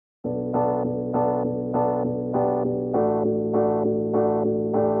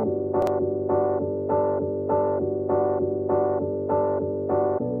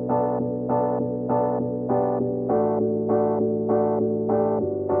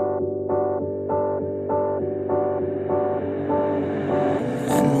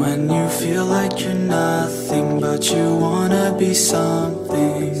feel like you're nothing, but you wanna be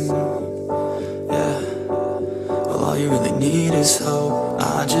something, yeah. Well, all you really need is hope.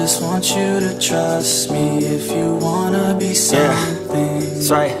 I just want you to trust me if you wanna be something. That's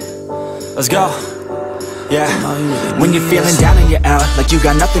right. Let's go. Yeah, when you're feeling down and you're out, like you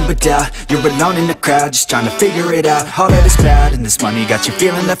got nothing but doubt, you're alone in the crowd, just trying to figure it out. All of this cloud and this money got you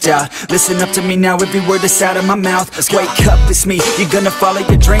feeling left out. Listen up to me now, every word that's out of my mouth. Wake up, it's me. You're gonna follow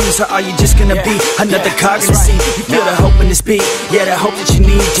your dreams, or are you just gonna be another cog in the scene? You feel the hope in this beat, yeah, the hope that you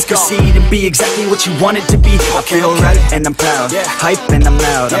need to proceed and be exactly what you want it to be. I feel right and I'm proud, hype and I'm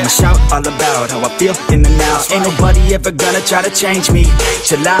loud. I'ma shout all about how I feel in the now. Ain't nobody ever gonna try to change me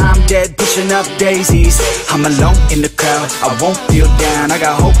till I'm dead, pushing up daisies. I'm alone in the crowd, I won't feel down. I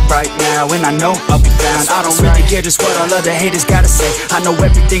got hope right now, and I know I'll be found. I don't really care just what all other haters gotta say. I know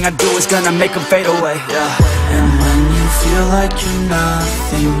everything I do is gonna make them fade away, And when you feel like you're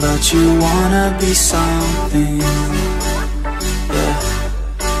nothing, but you wanna be something, yeah.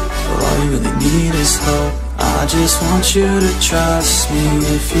 Well, all you really need is hope. I just want you to trust me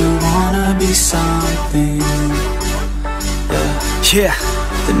if you wanna be something, yeah.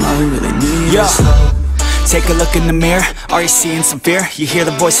 Then all you really need is hope. Take a look in the mirror, are you seeing some fear? You hear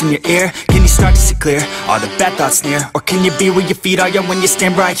the voice in your ear, can you start to see clear? Are the bad thoughts near? Or can you be where your feet are, yeah, when you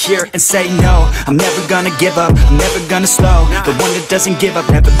stand right here and say no? I'm never gonna give up, I'm never gonna slow. The one that doesn't give up,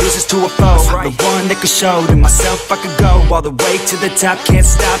 never loses to a foe. The one that could show to myself I could go all the way to the top, can't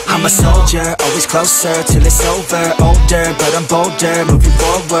stop me. I'm a soldier, always closer till it's over. Older, but I'm bolder, moving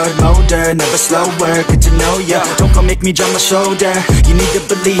forward, molder, never slower. Good to know ya, don't go make me drop my shoulder. You need to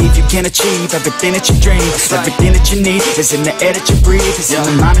believe you can achieve everything that you dream. Everything that you need is in the air that you breathe. It's in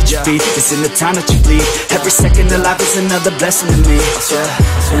the mind that you feed, it's in the time that you bleed. Every second of life is another blessing to me,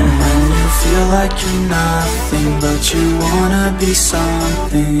 And when you feel like you're nothing, but you wanna be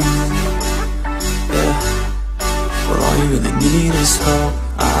something, yeah. Well, all you really need is hope.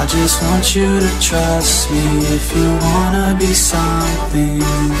 I just want you to trust me if you wanna be something,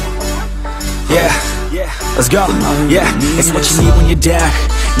 let's go. Yeah, it's what you need when you're down,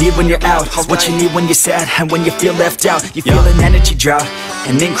 need when you're out. It's what you need when you're sad and when you feel left out. You feel an energy drought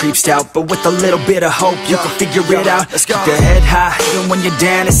and then creeps out, but with a little bit of hope you can figure it out. Keep your head high even when you're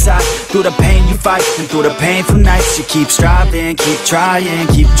down inside. Through the pain you fight, and through the painful nights you keep striving, keep trying,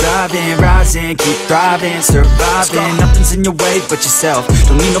 keep driving, rising, keep thriving, surviving. Nothing's in your way but yourself,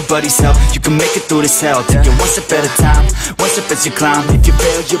 don't need nobody's help. You can make it through this hell, take it one step at a time, one step as you climb. If you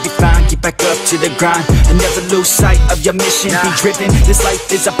fail you'll be fine, get back up to the grind. And never lose sight of your mission, be driven. This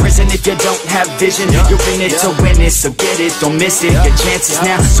life is a prison if you don't have vision. You're in it to win it, so get it, don't miss it. Your chances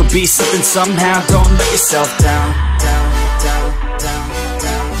now, so be something somehow. Don't let yourself down.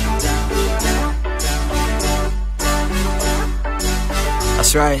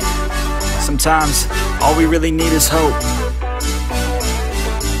 That's right. Sometimes all we really need is hope.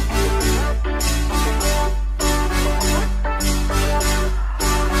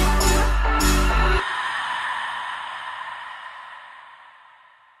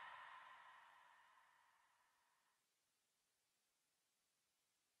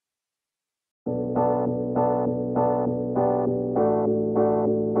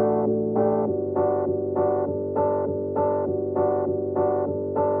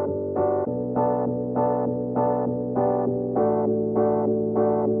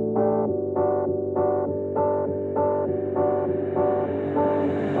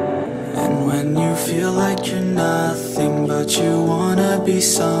 when you feel like you're nothing, but you wanna be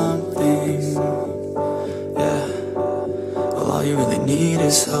something, yeah. Well, all you really need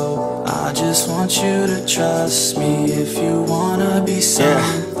is hope. I just want you to trust me if you wanna be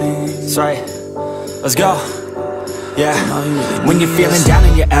something. That's right. Let's go. Yeah, when you're feeling down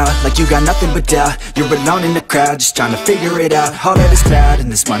and you're out, like you got nothing but doubt, you're alone in the crowd, just trying to figure it out. All of this cloud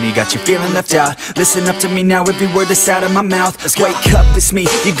and this money got you feeling left out. Listen up to me now, every word that's out of my mouth. Wake up, it's me.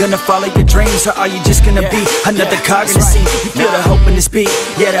 You're gonna follow your dreams, or are you just gonna be another cog in the scene? You feel the hope in this beat,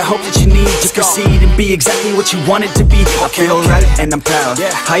 yeah, the hope that you need to proceed and be exactly what you want it to be. I feel right and I'm proud,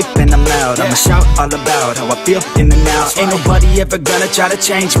 hype and I'm loud. I'ma shout all about how I feel in the now. Ain't nobody ever gonna try to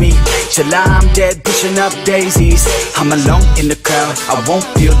change me till I'm dead, pushing up daisies. I'm alone in the crowd, I won't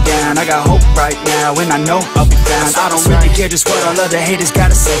feel down. I got hope right now, and I know I'll be found. I don't really care just what all other haters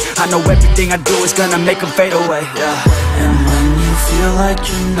gotta say. I know everything I do is gonna make them fade away, And when you feel like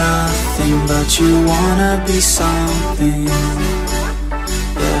you're nothing, but you wanna be something,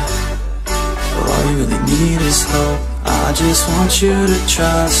 yeah. Well, all you really need is hope. I just want you to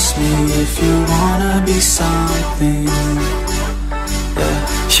trust me if you wanna be something, yeah.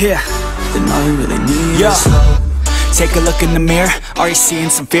 Yeah. Then all you really need is hope. Take a look in the mirror, are you seeing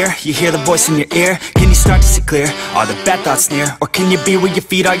some fear? You hear the voice in your ear, can you start to see clear? Are the bad thoughts near? Or can you be where your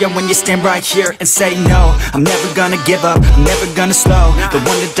feet are, yeah, when you stand right here and say no? I'm never gonna give up, I'm never gonna slow. The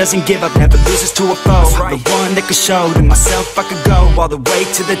one that doesn't give up, never loses to a foe. The one that could show to myself I could go all the way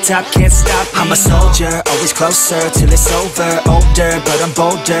to the top, can't stop me. I'm a soldier, always closer till it's over. Older, but I'm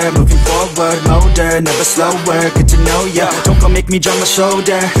bolder, moving forward, motor, never slower. Good to know ya, don't go make me drop my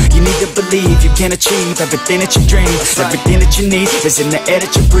shoulder. You need to believe you can achieve everything that you dream. Everything that you need is in the air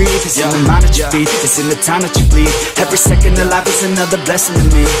that you breathe. It's in the mind that you feed, it's in the time that you bleed. Every second of life is another blessing to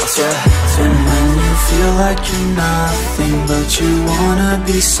me. And when you feel like you're nothing, but you wanna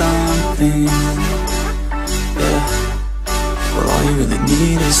be something, yeah, well, all you really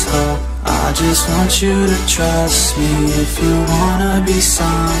need is hope. I just want you to trust me if you wanna be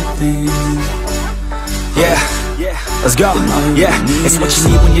something. Yeah, let's go. Yeah, it's what you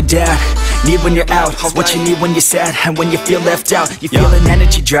need when you're down, need when you're out. It's what you need when you're sad and when you feel left out. You feel an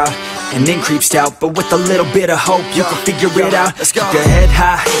energy drought and then creeps doubt, but with a little bit of hope you can figure it out. Keep your head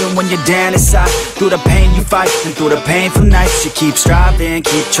high even when you're down inside. Through the pain you fight and through the painful nights you keep striving,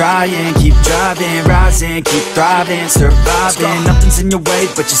 keep trying, keep driving, rising, keep thriving, surviving. Nothing's in your way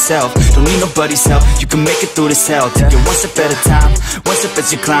but yourself, don't need nobody's help. You can make it through this hell, take it one step at a time, one step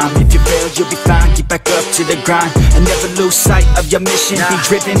as you climb. If you fail you'll be fine, get back up to the grind and never lose sight of your mission. Be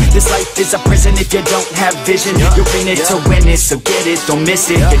driven, this life is a prison if you don't have vision. You're in it to win it, so get it, don't miss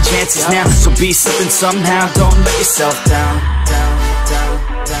it. Your chances now, so be something somehow. Don't let yourself down.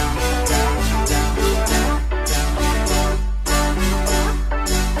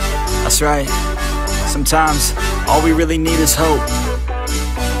 That's right. Sometimes all we really need is hope.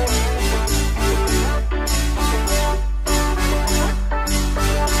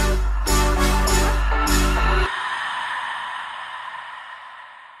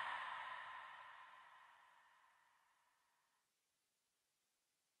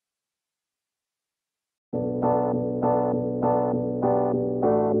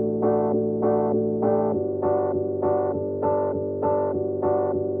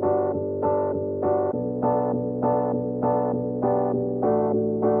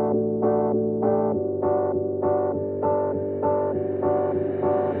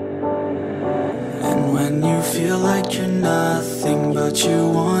 When you feel like you're nothing, but you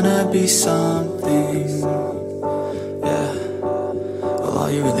wanna be something, yeah, well, all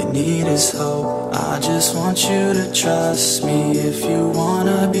you really need is hope. I just want you to trust me if you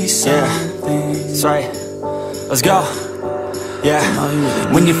wanna be something. That's right. Let's go. Yeah,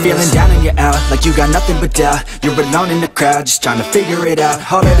 when you're feeling down and you're out, like you got nothing but doubt. You're alone in the crowd, just trying to figure it out.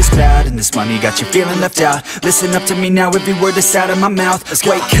 All that is bad, and this money got you feeling left out. Listen up to me now, every word that's out of my mouth.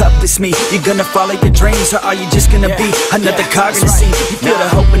 Wake up, it's me, you're gonna follow your dreams. Or are you just gonna be another cog in the scene? You feel the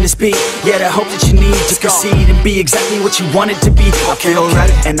hope in this beat, yeah, the hope that you need to proceed and be exactly what you want it to be. I feel right,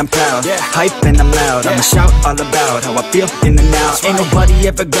 and I'm proud, hype and I'm loud. I'ma shout all about how I feel in the now. Ain't nobody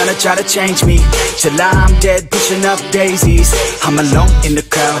ever gonna try to change me till I'm dead, pushing up daisies. I'm alone in the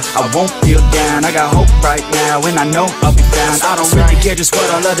crowd, I won't feel down. I got hope right now, and I know I'll be found. I don't really care just what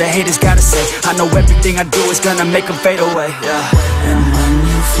all other haters gotta say. I know everything I do is gonna make them fade away. And when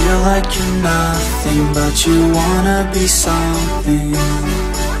you feel like you're nothing, but you wanna be something,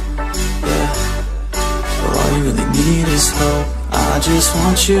 yeah, well, all you really need is hope. I just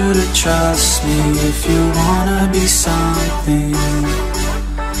want you to trust me if you wanna be something,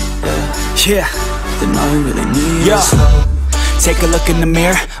 yeah, then all you really need is hope. Take a look in the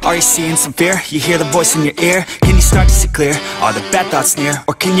mirror, are you seeing some fear? You hear the voice in your ear, can you start to see clear? Are the bad thoughts near?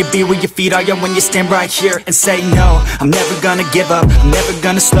 Or can you be where your feet are, yeah, when you stand right here and say no? I'm never gonna give up, I'm never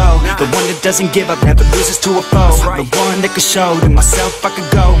gonna slow. The one that doesn't give up, never loses to a foe. The one that could show to myself I could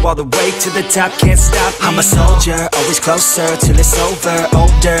go all the way to the top, can't stop me. I'm a soldier, always closer till it's over.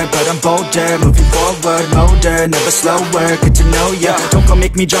 Older, but I'm bolder, moving forward, motor, never slower. Good to know ya, don't go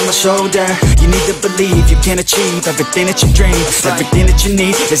make me drop my shoulder. You need to believe you can achieve everything that you dream. Everything that you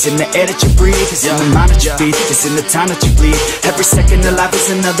need is in the air that you breathe. It's in the mind that you feed, it's in the time that you bleed. Every second of life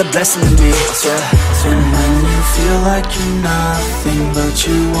is another blessing to me. And when you feel like you're nothing, but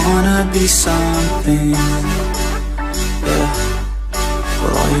you wanna be something, yeah,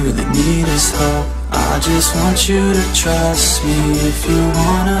 well, all you really need is hope. I just want you to trust me if you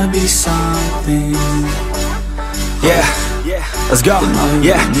wanna be something, let's go.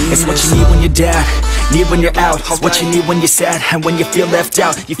 Yeah, it's what you need when you're down, need when you're out. It's what you need when you're sad and when you feel left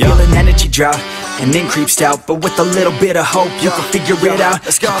out. You feel an energy drought and then creeps doubt. But with a little bit of hope, you can figure it out.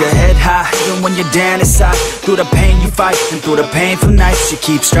 Keep your head high, even when you're down inside. Through the pain you fight, and through the painful nights, you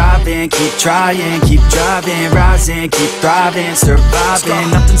keep striving, keep trying, keep driving, rising, keep thriving,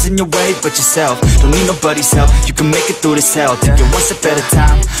 surviving. Nothing's in your way but yourself. Don't need nobody's help. You can make it through this hell. Take it one step at a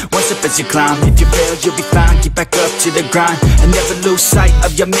time, one step as you climb. If you fail, you'll be fine. Get back up to the grind, and never lose sight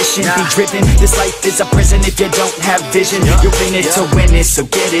of your mission. Be driven. This life is a prison if you don't have vision. You're in it to win it, so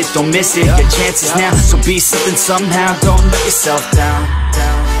get it, don't miss it. Your chances now, so be something somehow. Don't let yourself down.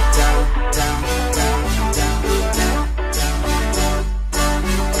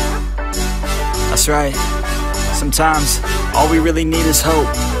 That's right. Sometimes all we really need is hope.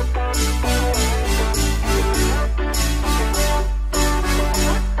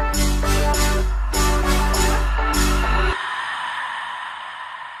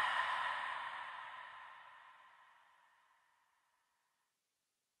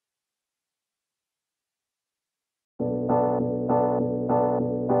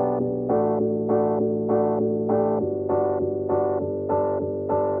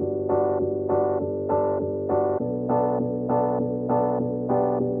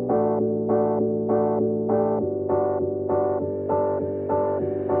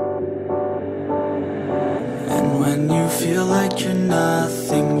 When you feel like you're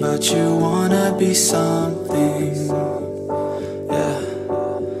nothing, but you wanna be something, yeah.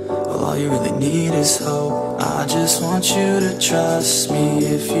 Well, all you really need is hope. I just want you to trust me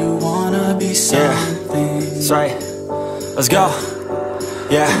if you wanna be something. That's right. Let's go.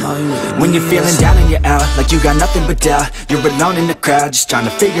 Yeah, when you're feeling down and you're out, like you got nothing but doubt. You're alone in the crowd, just trying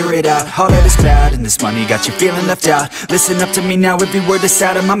to figure it out. All of this cloud and this money got you feeling left out. Listen up to me now, every word that's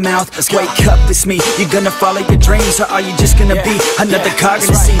out of my mouth. Wake up, it's me. You're gonna follow your dreams, or are you just gonna be another cog in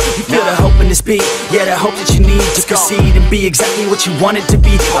the sea? You feel the hope in this beat, yeah, the hope that you need to proceed and be exactly what you want it to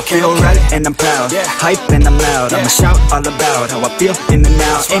be. I feel right and I'm proud, hype and I'm loud. I'ma shout all about how I feel in the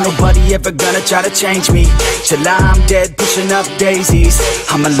now. Ain't nobody ever gonna try to change me till I'm dead, pushing up daisies.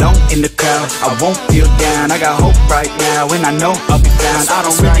 I'm alone in the crowd, I won't feel down. I got hope right now, and I know I'll be found. I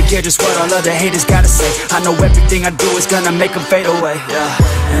don't really care just what all other haters gotta say. I know everything I do is gonna make them fade away,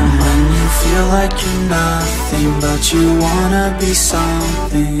 And when you feel like you're nothing, but you wanna be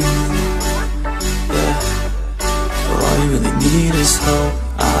something, yeah. Well, all you really need is hope.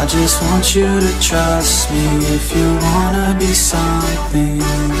 I just want you to trust me if you wanna be something,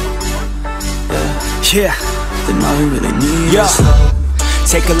 yeah. Then all you really need is hope.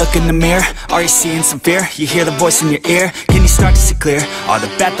 Take a look in the mirror, are you seeing some fear? You hear the voice in your ear, can you start to see clear? Are the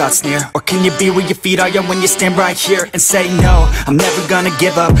bad thoughts near? Or can you be where your feet are, yeah, when you stand right here and say no? I'm never gonna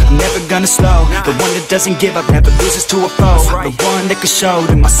give up, I'm never gonna slow. The one that doesn't give up, never loses to a foe. The one that could show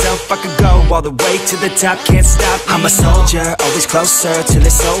to myself I could go all the way to the top, can't stop me. I'm a soldier, always closer till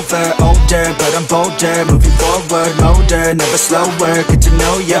it's over. Older, but I'm bolder, moving forward, motor, never slower. Good to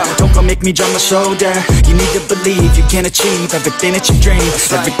know ya, don't go make me drop my shoulder. You need to believe you can achieve everything that you dream.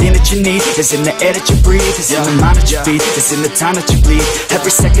 Everything that you need is in the air that you breathe. It's in the mind that you feed, it's in the time that you bleed.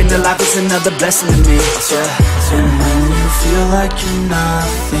 Every second of life is another blessing to me, And when you feel like you're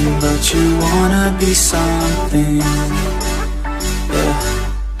nothing, but you wanna be something, yeah.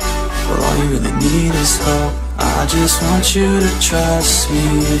 Well, all you really need is hope. I just want you to trust me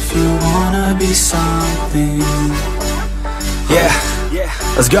if you wanna be something,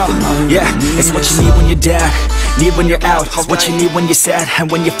 let's go. Yeah, it's what you need when you're down, need when you're out. It's what you need when you're sad and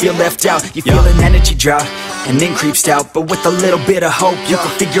when you feel left out. You feel an energy drought and then creeps out. But with a little bit of hope, you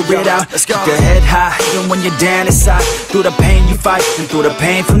can figure it out. Keep your head high, even when you're down inside. Through the pain you fight, and through the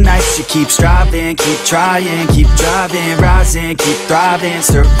painful nights, you keep striving, keep trying, keep driving, rising, keep thriving,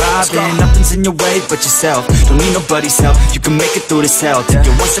 surviving. Nothing's in your way but yourself. Don't need nobody's help. You can make it through this hell. Take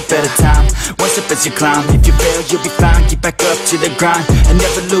it one step at a time, one step as you climb. If you fail, you'll be fine. Get back up to the grind, and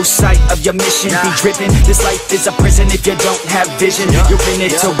never lose sight of your mission. Be driven. This life is a prison if you don't have vision. You're in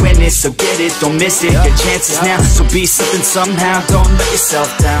it to win it, so get it, don't miss it. Your chances now, so be something somehow. Don't let yourself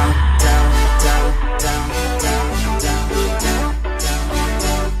down.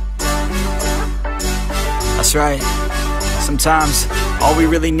 That's right. Sometimes all we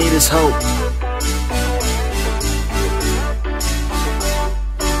really need is hope.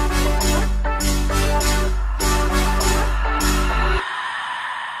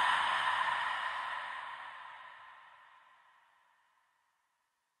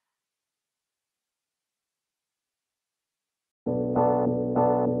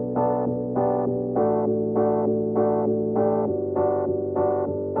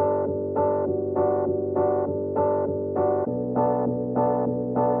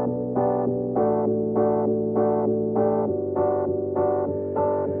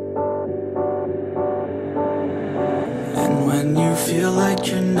 feel like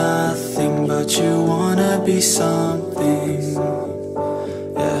you're nothing, but you wanna be something,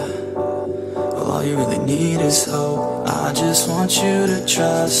 yeah. Well, all you really need is hope. I just want you to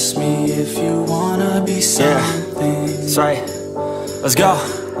trust me if you wanna be something. That's right. Let's go.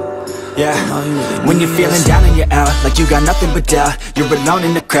 Yeah, when you're feeling down and you're out, like you got nothing but doubt, you're alone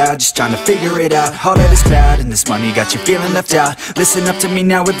in the crowd, just trying to figure it out. All that is bad, and this money got you feeling left out. Listen up to me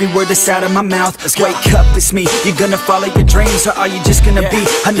now, every word that's out of my mouth. Wake up, it's me. You're gonna follow your dreams, or are you just gonna be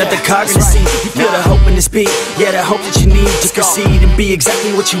another cog in the scene? You feel the hope in this beat, yeah, the hope that you need to proceed and be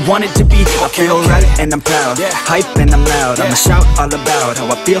exactly what you want it to be. I feel right, and I'm proud, hype and I'm loud. I'ma shout all about how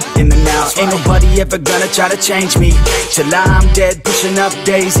I feel in the now. Ain't nobody ever gonna try to change me till I'm dead, pushing up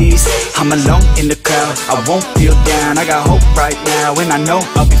daisies. I'm alone in the crowd, I won't feel down. I got hope right now, and I know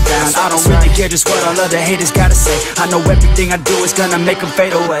I'll be found. I don't really care just what all other haters gotta say. I know everything I do is gonna make them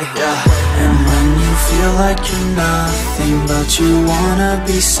fade away, And when you feel like you're nothing, but you wanna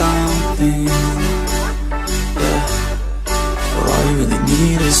be something, yeah. Well, all you really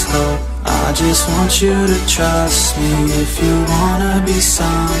need is hope. I just want you to trust me if you wanna be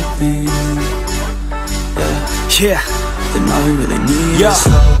something, yeah. Then all you really need is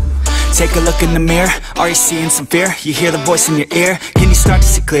hope. Take a look in the mirror, are you seeing some fear? You hear the voice in your ear, can you start to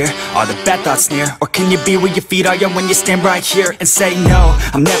see clear? Are the bad thoughts near? Or can you be where your feet are, when you stand right here and say no?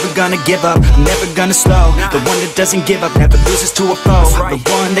 I'm never gonna give up, I'm never gonna slow. The one that doesn't give up, never loses to a foe. The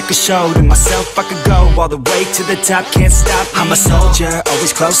one that could show to myself I could go all the way to the top, can't stop me. I'm a soldier,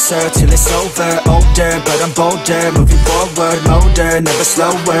 always closer till it's over. Older, but I'm bolder, moving forward, motor, never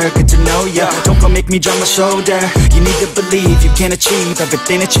slower. Good to know ya, don't go make me drop my shoulder. You need to believe you can achieve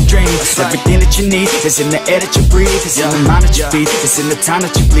everything that you dream. Everything that you need is in the air that you breathe. It's in the mind that you feed, it's in the time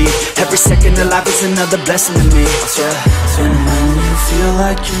that you bleed. Every second of life is another blessing to me, And when you feel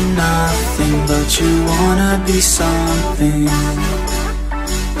like you're nothing, but you wanna be something,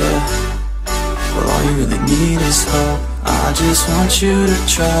 yeah. Well, all you really need is hope. I just want you to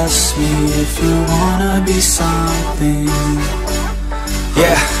trust me if you wanna be something,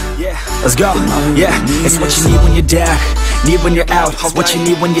 let's go. Yeah, it's what you need when you're down, need when you're out, what you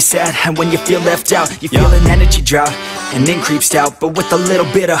need when you're sad, and when you feel left out. You feel an energy drought, and then creeps out, but with a little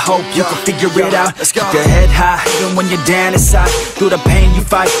bit of hope, you can figure it out. Keep your head high, even when you're down inside. Through the pain you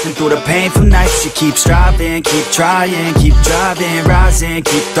fight, and through the painful nights, you keep striving, keep trying, keep driving, rising,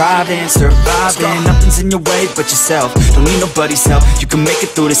 keep thriving, surviving. Nothing's in your way but yourself, don't need nobody's help. You can make it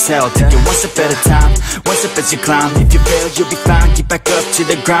through this hell, take it one step at a time, one step as you climb. If you fail, you'll be fine, get back up to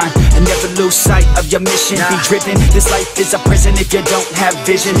the grind, and never lose sight of your mission. Be driven, this life is a prison if you don't have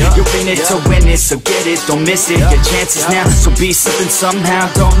vision. You're in it to win it, so get it, don't miss it. Your chances now, so be something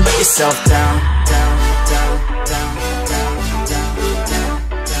somehow. Don't let yourself down.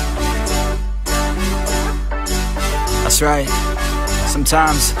 That's right.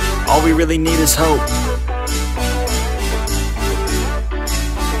 Sometimes all we really need is hope.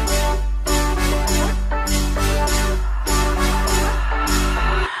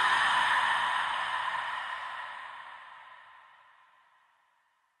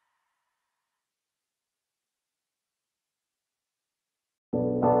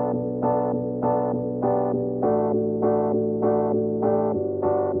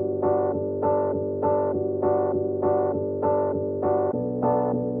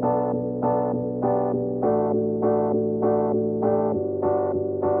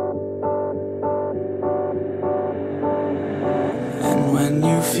 When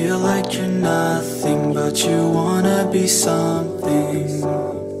you feel like you're nothing, but you wanna be something,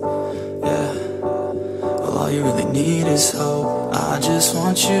 yeah. Well, all you really need is hope. I just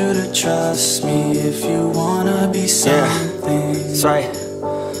want you to trust me if you wanna be something. That's right.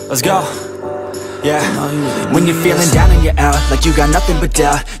 Let's go. Yeah, when you're feeling down and you're out, like you got nothing but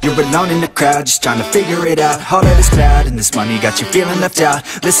doubt, you're alone in the crowd, just trying to figure it out. All that is bad, and this money got you feeling left out.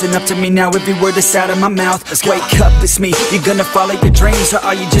 Listen up to me now, every word that's out of my mouth. Wake up, it's me. You're gonna follow your dreams, or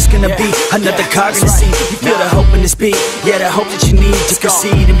are you just gonna be another cog in the scene? You feel the hope in this beat, yeah, the hope that you need to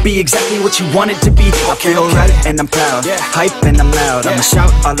proceed and be exactly what you want it to be. I feel right, and I'm proud, hype and I'm loud. I'ma shout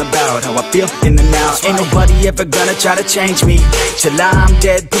all about how I feel in the now. Ain't nobody ever gonna try to change me till I'm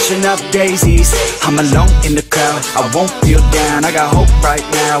dead, pushing up daisies. I'm alone in the crowd, I won't feel down. I got hope right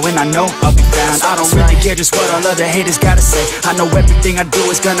now, and I know I'll be found. I don't really care just what all other haters gotta say. I know everything I do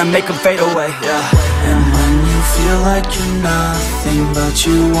is gonna make them fade away, And when you feel like you're nothing, but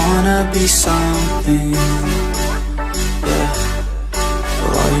you wanna be something, yeah.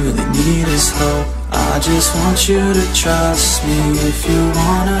 Well, all you really need is hope. I just want you to trust me if you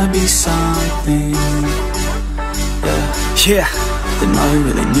wanna be something, yeah. Then all you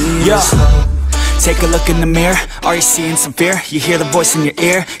really need is hope. Take a look in the mirror, are you seeing some fear? You hear the voice in your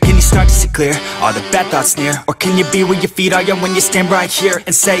ear, can you start to see clear? Are the bad thoughts near? Or can you be where your feet are, when you stand right here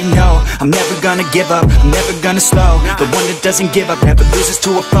and say no? I'm never gonna give up, I'm never gonna slow. The one that doesn't give up, never loses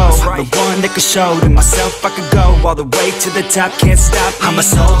to a foe. The one that could show to myself I could go all the way to the top, can't stop me. I'm a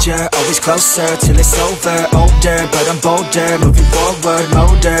soldier, always closer till it's over. Older, but I'm bolder, moving forward,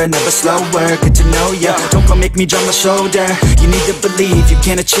 motor, never slower. Good to know ya, don't come make me drop my shoulder. You need to believe you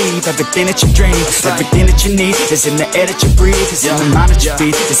can achieve everything that you dream. Everything that you need is in the air that you breathe. It's in the mind that you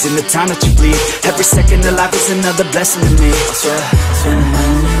feed, it's in the time that you bleed. Every second of life is another blessing to me. And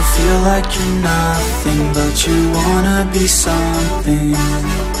when you feel like you're nothing, but you wanna be something,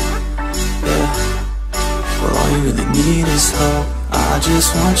 yeah, well all you really need is hope. I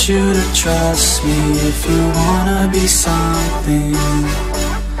just want you to trust me if you wanna be something.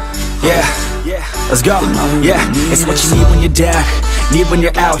 Yeah, let's go. Yeah, it's what you need when you're down, need when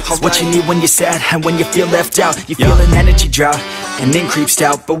you're out. It's what you need when you're sad and when you feel left out. You feel an energy drought and then creeps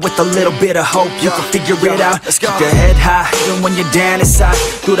out, but with a little bit of hope you can figure it out. Keep your head high even when you're down inside.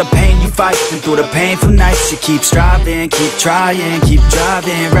 Through the pain you fight and through the painful nights you keep striving, keep trying, keep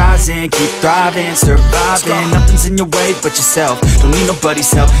driving, rising, keep thriving, surviving. Nothing's in your way but yourself, don't need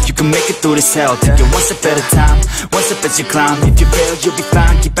nobody's help. You can make it through this hell, take it one step at a time, one step as you climb. If you fail you'll be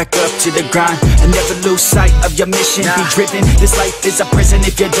fine, get back up to the grind and never lose sight of your mission. Be driven, this life is a prison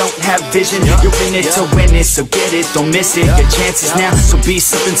if you don't have vision. You're in it to win it, so get it, don't miss it. Your chances now, so be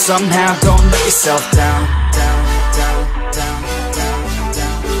something somehow. Don't let yourself down.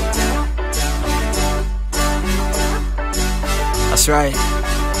 That's right,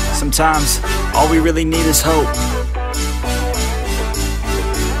 sometimes all we really need is hope.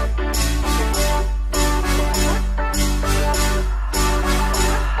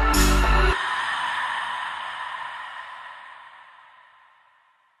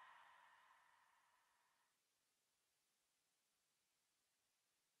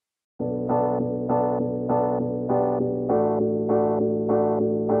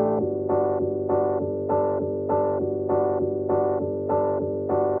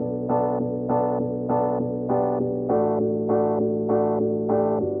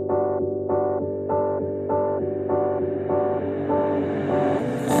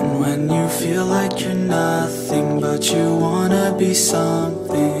 When you feel like you're nothing, but you wanna be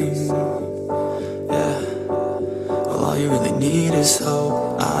something, yeah, well all you really need is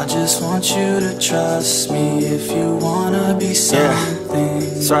hope. I just want you to trust me if you wanna be something.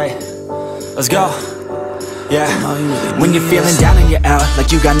 That's right, let's go. Yeah, when you're feeling down and you're out,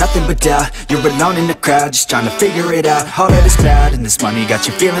 like you got nothing but doubt. You're alone in the crowd, just trying to figure it out. All of this cloud and this money got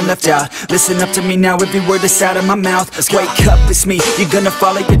you feeling left out. Listen up to me now, every word that's out of my mouth. Wake up, it's me, you're gonna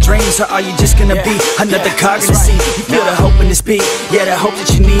follow your dreams. Or are you just gonna be another cog in the scene? You feel the hope in this beat, yeah, the hope that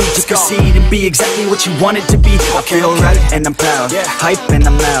you need to proceed and be exactly what you want it to be. I feel right and I'm proud, hype and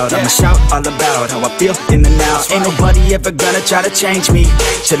I'm loud. I'ma shout all about how I feel in the now. Ain't nobody ever gonna try to change me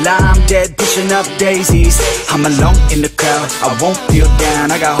till I'm dead, pushing up daisies. I'm alone in the crowd, I won't feel down.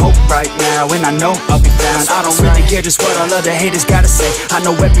 I got hope right now and I know I'll be found. I don't really care just what all other haters gotta say. I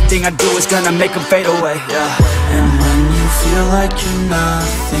know everything I do is gonna make them fade away. And when you feel like you're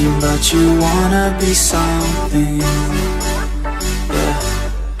nothing, but you wanna be something, yeah,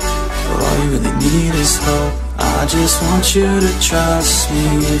 well all you really need is hope. I just want you to trust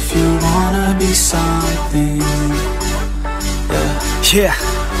me if you wanna be something, yeah,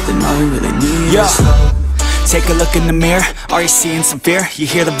 then all you really need is hope. Take a look in the mirror, are you seeing some fear? You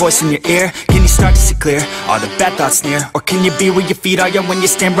hear the voice in your ear, can you start to see clear? Are the bad thoughts near? Or can you be where your feet are, when you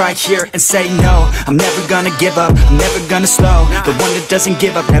stand right here and say no? I'm never gonna give up, I'm never gonna slow. The one that doesn't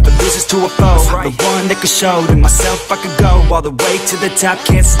give up, never loses to a foe. The one that could show to myself I could go all the way to the top,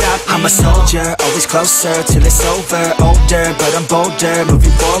 can't stop me. I'm a soldier, always closer till it's over. Older, but I'm bolder,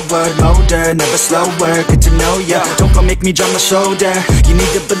 moving forward, motor, never slower. Good to know ya, don't go make me drop my shoulder. You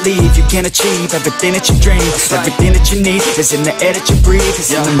need to believe you can achieve everything that you dream. Everything that you need is in the air that you breathe. It's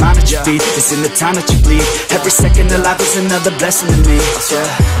in the mind that you feed, it's in the time that you bleed. Every second of life is another blessing to me.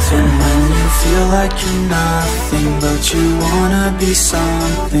 And when you feel like you're nothing, but you wanna be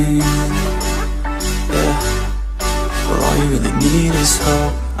something, yeah, well all you really need is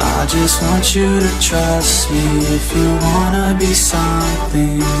hope. I just want you to trust me if you wanna be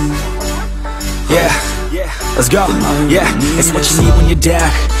something, yeah. Let's go, yeah, it's what you need when you're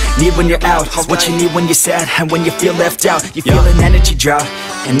down, need when you're out, it's what you need when you're sad, and when you feel left out. You feel an energy drop,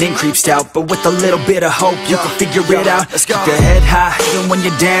 and then creeps out, but with a little bit of hope, you can figure it out. Keep your head high, even when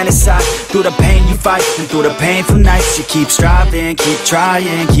you're down inside. Through the pain you fight, and through the painful nights, you keep striving, keep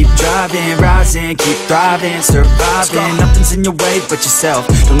trying, keep driving, rising, keep thriving, surviving. Nothing's in your way but yourself,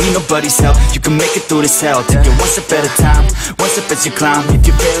 don't need nobody's help. You can make it through this hell, take it one step at a time, one step as you climb. If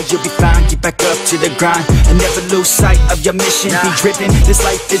you fail, you'll be fine, get back up to the grind, and never lose sight of your mission. Be driven, this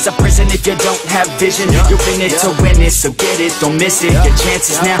life is a prison if you don't have vision. You're in it to win it, so get it, don't miss it. Your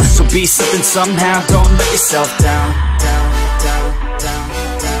chances now, so be something somehow. Don't let yourself down.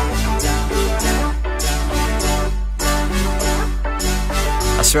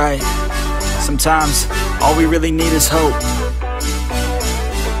 That's right. Sometimes all we really need is hope.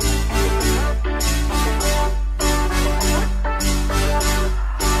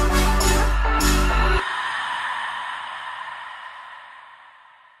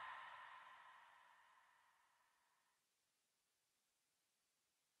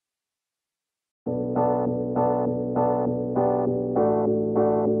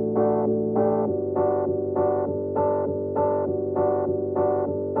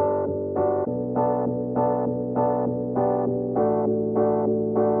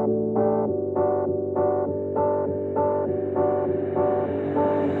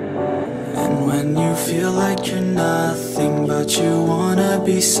 When you feel like you're nothing, but you wanna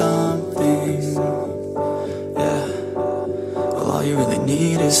be something, yeah. Well, all you really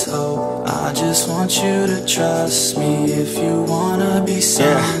need is hope. I just want you to trust me if you wanna be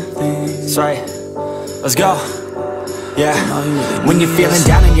something. That's right. Let's go. Yeah, when you're feeling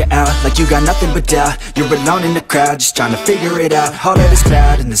down and you're out, like you got nothing but doubt, you're alone in the crowd, just trying to figure it out. All of this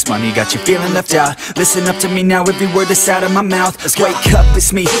cloud and this money got you feeling left out. Listen up to me now, every word that's out of my mouth. Wake up,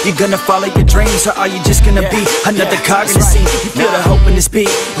 it's me, you're gonna follow your dreams, or are you just gonna be another cog in the scene? You feel the hope in this beat,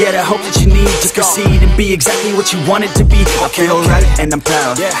 yeah, the hope that you need to proceed and be exactly what you want it to be. I feel right and I'm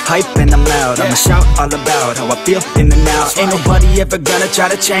proud, hype and I'm loud, I'ma shout all about how I feel in the now. Ain't nobody ever gonna try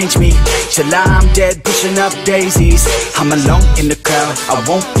to change me, till I'm dead pushing up daisies. I'm alone in the crowd, I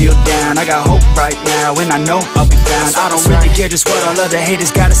won't feel down. I got hope right now, and I know I'll be found. I don't really care just what all other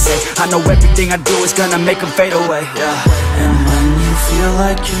haters gotta say. I know everything I do is gonna make them fade away, yeah. And when you feel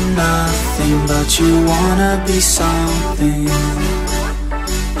like you're nothing, but you wanna be something,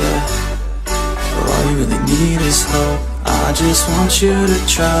 yeah. Well, all you really need is hope. I just want you to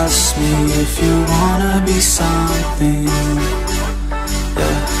trust me if you wanna be something,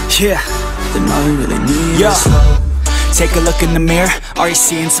 yeah. Then all you really need is hope. Take a look in the mirror, are you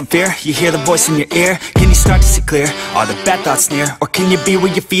seeing some fear? You hear the voice in your ear, can you start to see clear? Are the bad thoughts near? Or can you be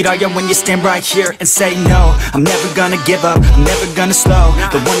where your feet are, yeah, when you stand right here and say no? I'm never gonna give up, I'm never gonna slow.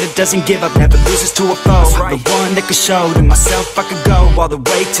 The one that doesn't give up, never loses to a foe. The one that can show to myself I could go all the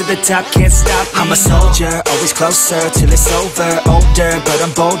way to the top, can't stop me. I'm a soldier, always closer till it's over. Older, but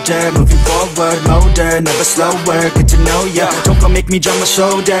I'm bolder, moving forward, motor, never slower. Good to know ya, don't go make me drop my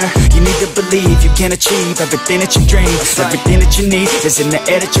shoulder. You need to believe you can achieve everything that you dream. Everything that you need is in the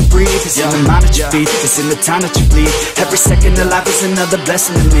air that you breathe, it's in the mind that you feed, it's in the time that you bleed. Every second of life is another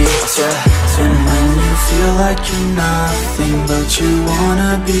blessing to me, yeah. And when you feel like you're nothing, but you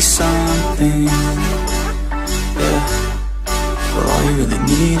wanna be something, yeah. Well, all you really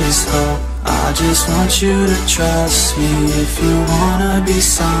need is hope. I just want you to trust me if you wanna be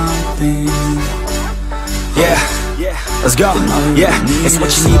something, yeah. Let's go, yeah, it's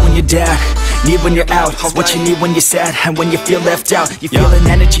what you need when you're down, need when you're out, it's what you need when you're sad, and when you feel left out. You feel an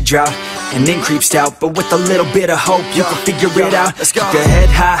energy drop, and then creeps out, but with a little bit of hope, you can figure it out. Keep your head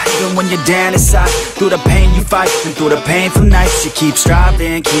high, even when you're down inside. Through the pain you fight, and through the painful nights, you keep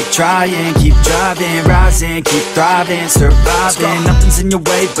striving, keep trying, keep driving, rising, keep thriving, surviving. Nothing's in your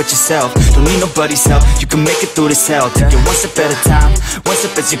way but yourself, don't need nobody's help. You can make it through this hell, take it one step at a time, one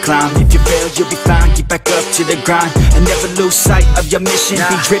step as you climb. If you fail, you'll be fine, get back up to the grind, and never lose sight of your mission.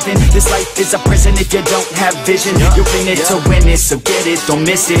 Be driven, this life is a prison if you don't have vision. You're in it to win it, so get it, don't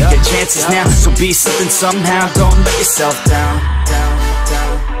miss it. Your chances now, so be something somehow. Don't let yourself down.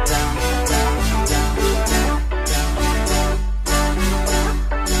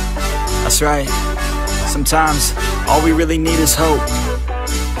 That's right. Sometimes all we really need is hope.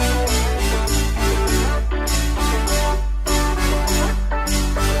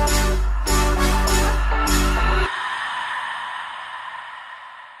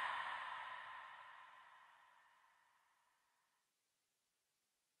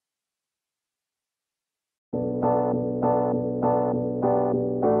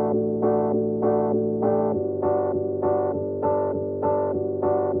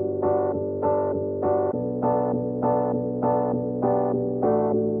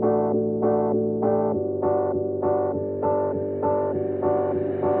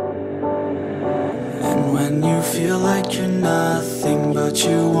 when you feel like you're nothing, but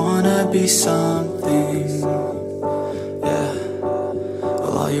you wanna be something, yeah.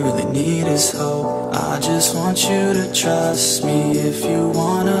 Well, all you really need is hope. I just want you to trust me if you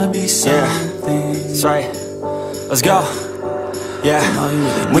wanna be something. That's right. Let's go. Yeah,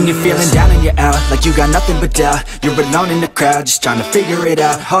 when you're feeling down and you're out, like you got nothing but doubt, you're alone in the crowd, just trying to figure it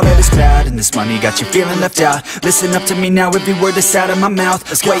out. All that is bad, and this money got you feeling left out. Listen up to me now, every word that's out of my mouth.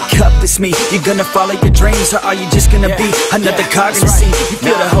 Wake up, it's me, you're gonna follow your dreams, or are you just gonna be another cog in the scene? You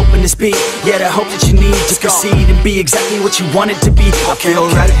feel the hope in this beat, yeah, the hope that you need. Just proceed and be exactly what you want it to be. I feel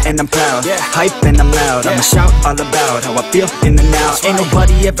right, and I'm proud, hype and I'm loud. I'ma shout all about how I feel in the now. Ain't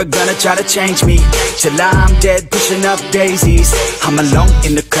nobody ever gonna try to change me, till I'm dead, pushing up daisies. I'm alone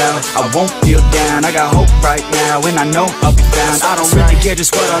in the crowd, I won't feel down. I got hope right now, and I know I'll be found. I don't really care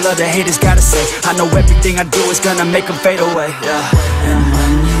just what all of the haters gotta say. I know everything I do is gonna make them fade away, And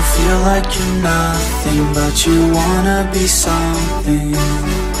when you feel like you're nothing, but you wanna be something,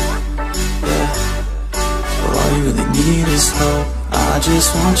 yeah. Well, all you really need is hope. I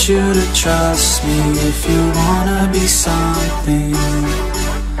just want you to trust me if you wanna be something,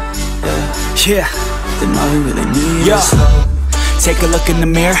 yeah. Then all you really need is hope. Take a look in the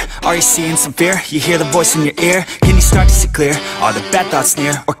mirror, are you seeing some fear? You hear the voice in your ear, can you start to see clear? Are the bad thoughts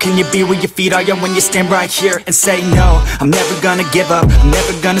near? Or can you be where your feet are when you stand right here and say no? I'm never gonna give up, I'm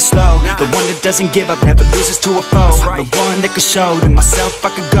never gonna slow. The one that doesn't give up, never loses to a foe. I'm the one that could show to myself I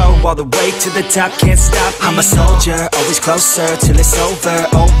could go all the way to the top, can't stop me. I'm a soldier, always closer till it's over.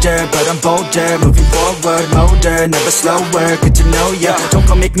 Older, but I'm bolder, moving forward, older, never slower. Good to know ya, don't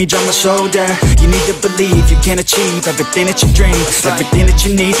come make me drop my shoulder. You need to believe you can achieve everything that you dream. Everything that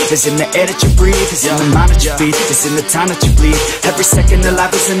you need is in the air that you breathe. It's in the mind that you feed, it's in the time that you bleed. Every second of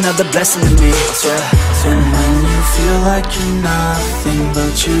life is another blessing to me, And when you feel like you're nothing,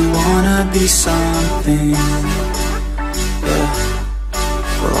 but you wanna be something, yeah.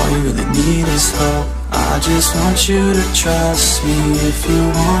 Well, all you really need is hope. I just want you to trust me if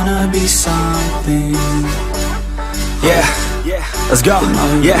you wanna be something, let's go.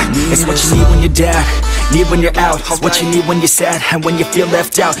 It's what you need when you're down, need when you're out. It's what you need when you're sad and when you feel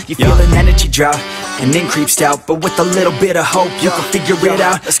left out. You feel an energy drought and then creeps out, but with a little bit of hope you can figure it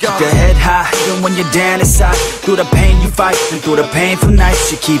out. Keep your head high even when you're down inside. Through the pain you fight and through the painful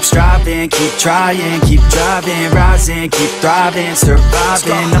nights you keep striving, keep trying, keep driving, rising, keep thriving,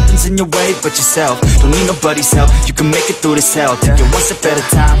 surviving. Nothing's in your way but yourself, don't need nobody's help. You can make it through this hell, take it one step at a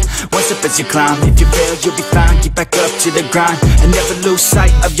time, one step as you climb. If you fail you'll be fine, get back up to the grind and never lose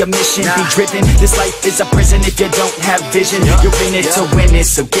sight of your mission. Be driven, this life is a prison if you don't have vision. You're in it to win it,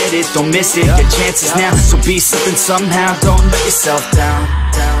 so get it, don't miss it. Your chances now, so be something somehow. Don't let yourself down.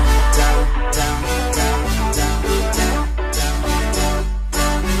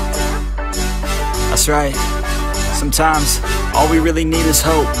 That's right. Sometimes all we really need is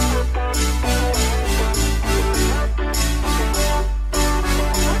hope.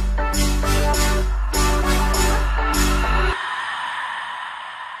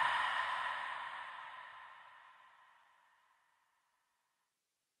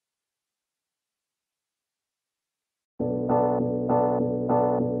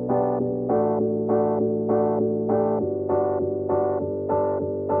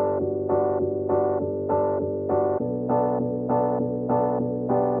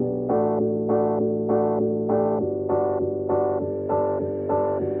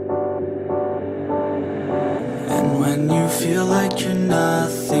 When you feel like you're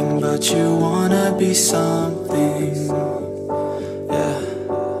nothing, but you wanna be something, yeah.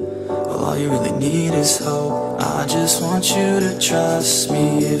 Well, all you really need is hope. I just want you to trust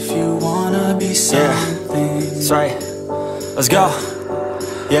me if you wanna be something. That's right. Let's go.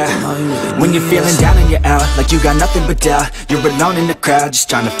 When you're feeling down and you're out, like you got nothing but doubt, you're alone in the crowd, just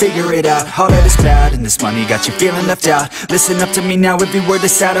trying to figure it out. All that is bad, and this money got you feeling left out. Listen up to me now, every word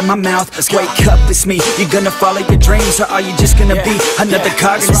that's out of my mouth. Wake up, it's me, you're gonna follow your dreams, or are you just gonna be another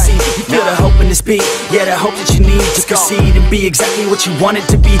cog in the scene? You feel the hope in this beat, yeah, the hope that you need. Just proceed and be exactly what you want it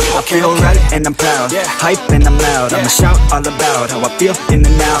to be. I feel right, and I'm proud, hype and I'm loud. I'ma shout all about how I feel in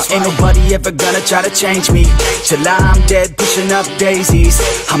the now. Ain't nobody ever gonna try to change me, till I'm dead, pushing up daisies.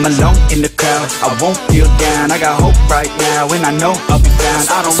 I'm alone in the crowd, I won't feel down. I got hope right now, and I know I'll be found.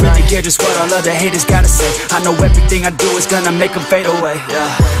 I don't really care just what all of the haters gotta say. I know everything I do is gonna make them fade away,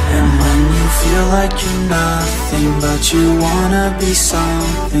 And when you feel like you're nothing, but you wanna be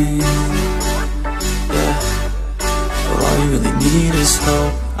something, yeah. Well, all you really need is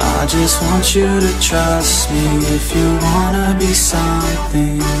hope. I just want you to trust me if you wanna be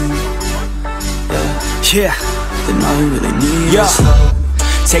something, yeah. Then all you really need is hope.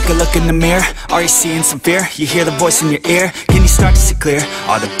 Take a look in the mirror, are you seeing some fear? You hear the voice in your ear, can you start to see clear?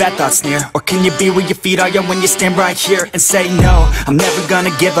 Are the bad thoughts near? Or can you be where your feet are, yeah, when you stand right here and say no? I'm never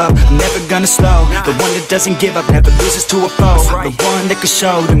gonna give up, I'm never gonna slow. The one that doesn't give up, never loses to a foe. The one that could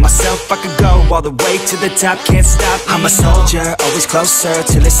show to myself I could go all the way to the top, can't stop me. I'm a soldier, always closer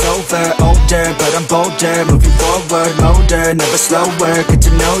till it's over. Older, but I'm bolder, moving forward, motor, never slower. Good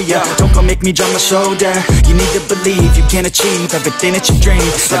to know ya, don't go make me drop my shoulder. You need to believe you can achieve everything that you dream.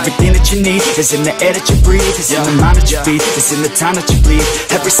 Everything that you need is in the air that you breathe. It's in the mind that you feed, it's in the time that you bleed.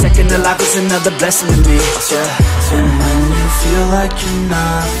 Every second of life is another blessing to me. And when you feel like you're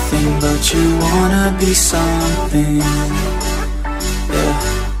nothing, but you wanna be something, yeah,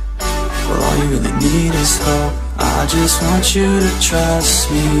 well, all you really need is hope. I just want you to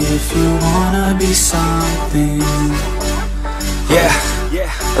trust me if you wanna be something. Yeah,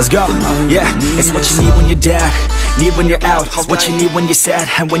 let's go. Yeah, it's what you need when you're down, need when you're out. It's what you need when you're sad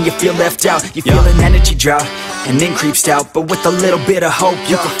and when you feel left out. You feel an energy drought and then creeps out, but with a little bit of hope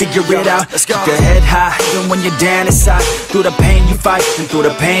you can figure it out. Keep your head high even when you're down inside. Through the pain you fight, and through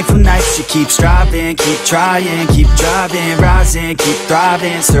the painful nights you keep striving, keep trying, keep driving, rising, keep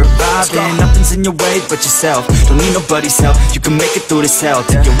thriving, surviving. Nothing's in your way but yourself, don't need nobody's help. You can make it through this hell,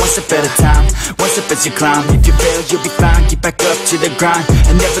 take it one step at a time, one step as you climb. If you fail you'll be fine, get back up to the grind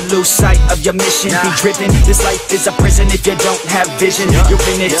and never lose sight of your mission. Be driven, this life is a prison if you don't have vision. You're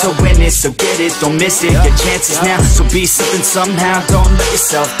in it to win it, so get it, don't miss it. Your chances now, so be something somehow. Don't let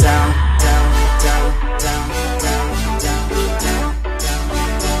yourself down.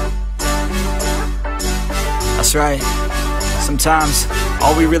 That's right. Sometimes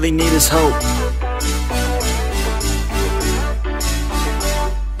all we really need is hope.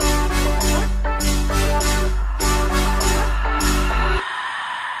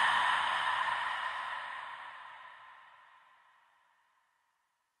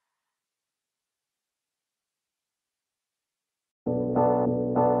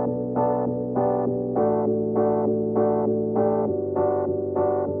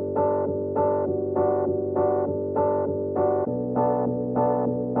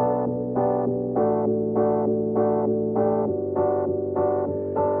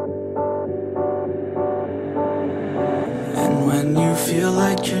 When you feel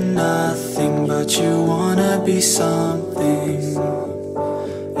like you're nothing, but you wanna be something,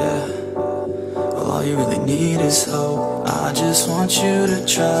 yeah, well, all you really need is hope. I just want you to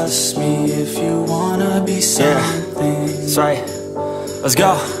trust me if you wanna be something. That's right, let's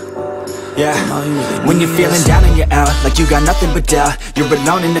go. Yeah, when you're feeling down and you're out, like you got nothing but doubt. You're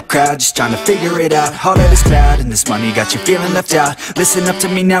alone in the crowd, just trying to figure it out. All of this cloud and this money got you feeling left out. Listen up to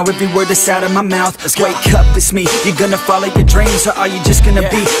me now, every word that's out of my mouth. Wake up, it's me, you're gonna follow your dreams, or are you just gonna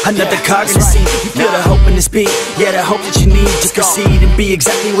be another cog in the scene? You feel the hope in this beat, yeah, the hope that you need. Just proceed and be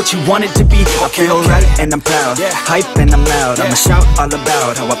exactly what you want it to be. I feel right and I'm proud, hype and I'm loud. I'ma shout all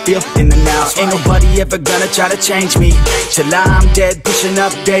about how I feel in the now. Ain't nobody ever gonna try to change me till I'm dead, pushing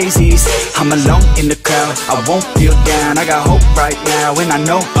up daisies. I'm alone in the crowd, I won't feel down. I got hope right now and I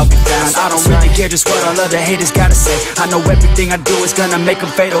know I'll be found. I don't really care just what all of the haters gotta say. I know everything I do is gonna make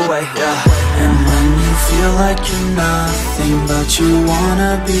them fade away, And when you feel like you're nothing, but you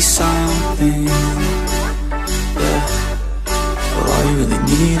wanna be something, yeah, well, all you really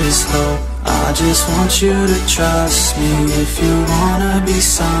need is hope. I just want you to trust me if you wanna be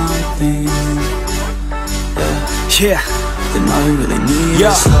something, yeah, then all you really need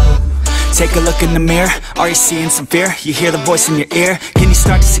is hope. Take a look in the mirror, are you seeing some fear? You hear the voice in your ear, can you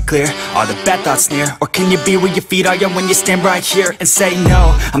start to see clear? Are the bad thoughts near? Or can you be where your feet are, yeah, when you stand right here and say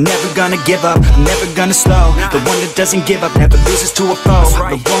no? I'm never gonna give up, I'm never gonna slow. The one that doesn't give up, never loses to a foe.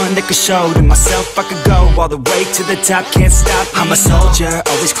 The one that could show to myself I could go all the way to the top, can't stop me. I'm a soldier,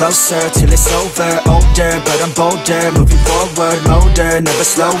 always closer till it's over. Older, but I'm bolder, moving forward, motor, never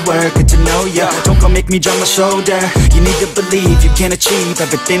slower. Good to know ya, don't go make me drop my shoulder. You need to believe you can achieve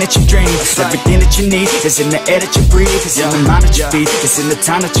everything that you dream. Everything that you need is in the air that you breathe. It's in the mind that you feed, it's in the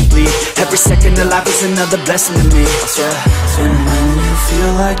time that you bleed. Every second of life is another blessing to me. And when you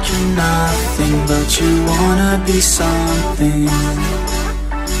feel like you're nothing, but you wanna be something,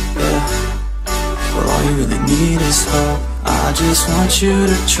 yeah, well, all you really need is hope. I just want you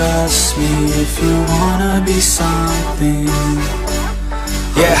to trust me if you wanna be something,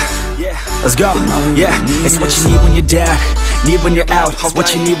 yeah, let's go. Yeah, it's what you need when you're down, need when you're out,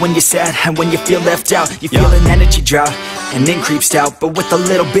 what you need when you're sad, and when you feel left out. You feel an energy drought, and then creeps doubt, but with a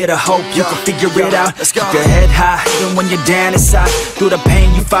little bit of hope, you can figure it out. Keep your head high, even when you're down inside. Through the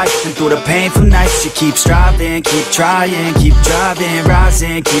pain you fight, and through the painful nights, you keep striving, keep trying, keep driving,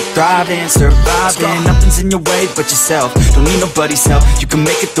 rising, keep thriving, surviving. Nothing's in your way but yourself. Don't need nobody's help. You can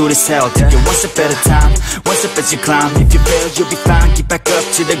make it through this hell. Take it one step at a time, one step as you climb. If you fail, you'll be fine. Get back up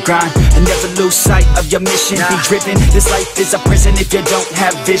to the grind, and never lose sight of your mission. Be driven. This life is a prison if you don't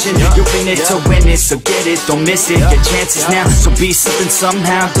have vision. You're in it to win it, so get it, don't miss it. Your chances now, so be something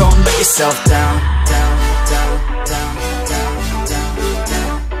somehow. Don't let yourself down.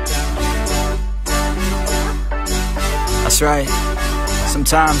 That's right.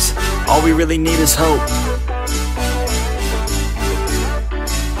 Sometimes all we really need is hope.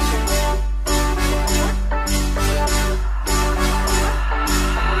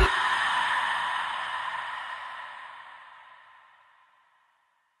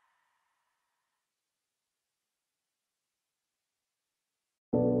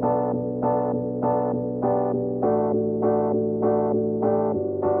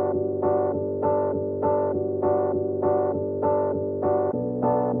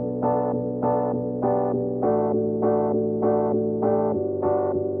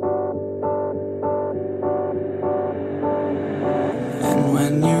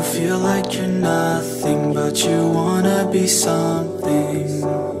 When you feel like you're nothing, but you wanna be something,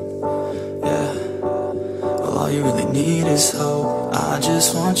 yeah. Well, all you really need is hope. I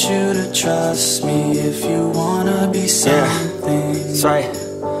just want you to trust me if you wanna be something. That's right.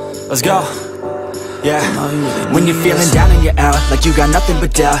 Let's go. Yeah, when you're feeling down and you're out, like you got nothing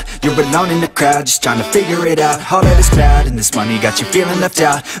but doubt. You're alone in the crowd, just trying to figure it out. All that is bad, and this money got you feeling left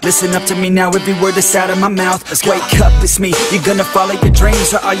out. Listen up to me now, every word that's out of my mouth. Wake up, it's me. You gonna follow your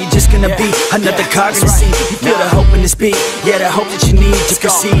dreams, or are you just gonna be another cog in the scene? You feel the hope in this beat, yeah, the hope that you need to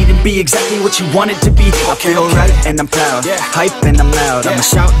proceed and be exactly what you want it to be. I feel right, and I'm proud, hype and I'm loud. I'ma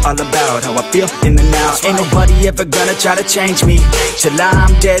shout all about how I feel in the now. Ain't nobody ever gonna try to change me till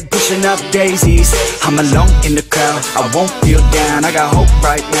I'm dead, pushing up daisies. I'm alone in the crowd, I won't feel down. I got hope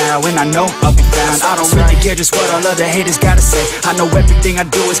right now, and I know I'll be found. I don't really care just what all other haters gotta say. I know everything I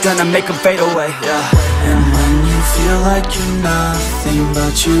do is gonna make them fade away, And when you feel like you're nothing,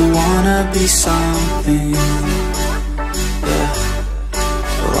 but you wanna be something, yeah.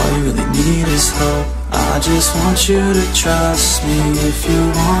 Well, all you really need is hope. I just want you to trust me if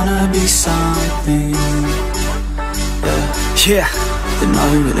you wanna be something, yeah. Then all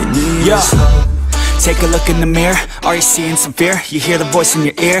you really need is hope. Take a look in the mirror, are you seeing some fear? You hear the voice in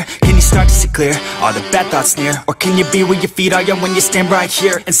your ear, can you start to see clear? Are the bad thoughts near? Or can you be where your feet are when you stand right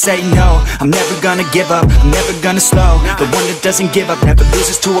here and say no? I'm never gonna give up, I'm never gonna slow. The one that doesn't give up never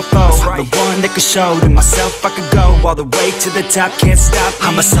loses to a foe. I'm the one that could show to myself I could go all the way to the top, can't stop me.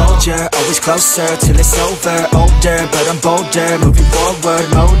 I'm a soldier, always closer till it's over. Older, but I'm bolder, moving forward,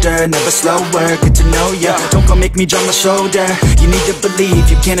 older, never slower. Good to know ya, don't go make me drop my shoulder. You need to believe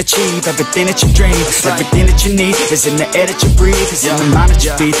you can achieve everything that you dream. Everything that you need is in the air that you breathe. It's in the mind that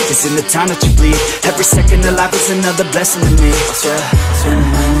you feed, it's in the time that you bleed. Every second of life is another blessing to me, And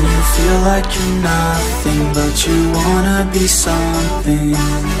when you feel like you're nothing, but you wanna be something,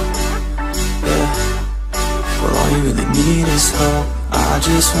 yeah. Well, all you really need is hope. I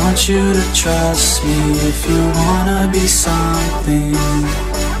just want you to trust me if you wanna be something,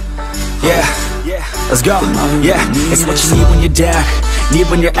 let's go. It's what you need when you're down, need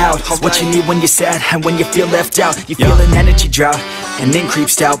when you're out. It's what you need when you're sad, and when you feel left out. You feel an energy drought, and then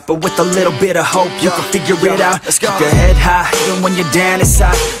creeps doubt, but with a little bit of hope, you can figure it out. Keep your head high, even when you're down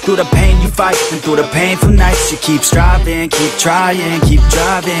inside. Through the pain you fight, and through the painful nights, you keep striving, keep trying, keep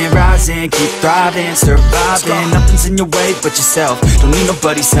driving, rising, keep thriving, surviving. Nothing's in your way but yourself. Don't need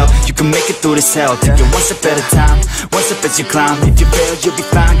nobody's help. You can make it through this hell. Take it one step at a time, one step as you climb. If you fail, you'll be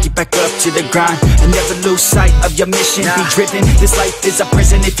fine. Get back up to the grind, and never lose sight of your mission. Be driven. This life is a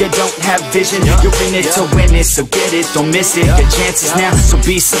prison if you don't have vision. You're in it to win it, so get it, don't miss it. Your chances now, so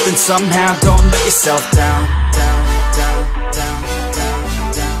be something somehow. Don't let yourself down.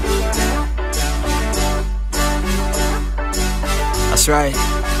 That's right.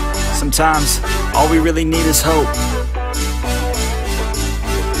 Sometimes all we really need is hope.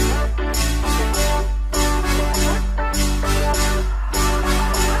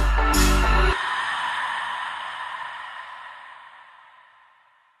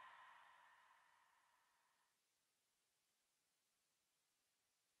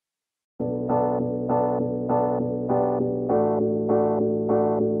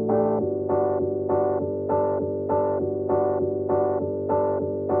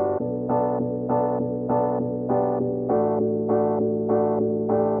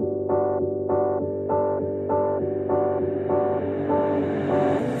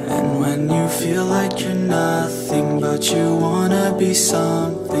 when you feel like you're nothing, but you wanna be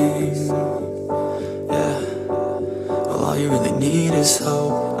something, yeah. Well, all you really need is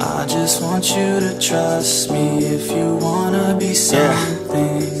hope. I just want you to trust me if you wanna be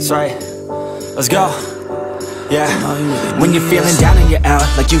something. That's right. Let's go. Yeah, when you're feeling down and you're out,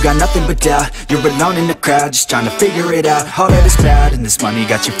 like you got nothing but doubt, you're alone in the crowd, just trying to figure it out. All of this cloud and this money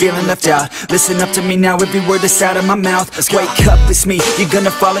got you feeling left out. Listen up to me now, every word that's out of my mouth. Wake up, it's me, you're gonna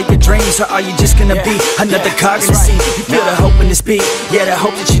follow your dreams, or are you just gonna be another cog in the scene? You feel the hope in this beat, yeah, the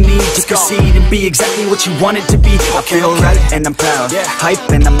hope that you need to proceed and be exactly what you want it to be. I feel right and I'm proud, hype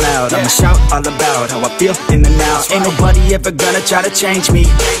and I'm loud, I'ma shout all about how I feel in the now. Ain't nobody ever gonna try to change me,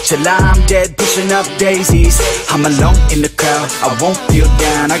 till I'm dead pushing up daisies. I'm alone in the crowd, I won't feel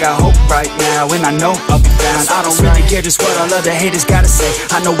down. I got hope right now, and I know I'll be found. I don't really care just what all other haters gotta say.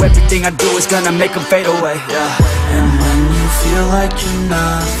 I know everything I do is gonna make them fade away, And when you feel like you're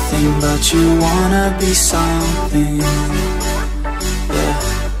nothing, but you wanna be something, yeah.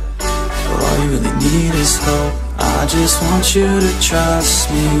 Well, all you really need is hope. I just want you to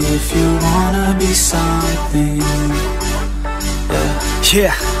trust me if you wanna be something,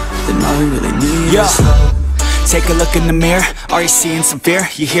 yeah. Then all you really need is hope. Take a look in the mirror, are you seeing some fear?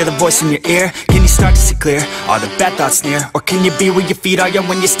 You hear the voice in your ear, can you start to see clear? Are the bad thoughts near? Or can you be where your feet are, yeah,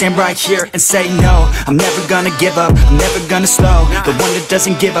 when you stand right here and say no? I'm never gonna give up, I'm never gonna slow. The one that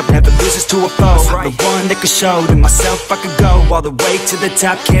doesn't give up, never loses to a foe. I'm the one that could show to myself I could go all the way to the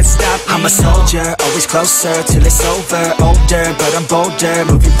top, can't stop me. I'm a soldier, always closer till it's over. Older, but I'm bolder,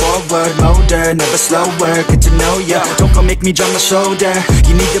 moving forward, motor, never slower. Get to know ya, don't go make me drop my shoulder.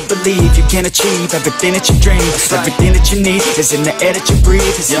 You need to believe you can achieve everything that you dream. Everything that you need is in the air that you breathe,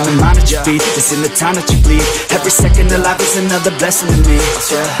 it's in the mind that you feed, it's in the time that you bleed. Every second of life is another blessing to me,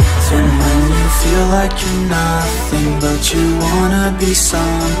 And when you feel like you're nothing, but you wanna be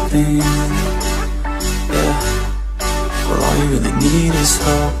something, yeah. Well, all you really need is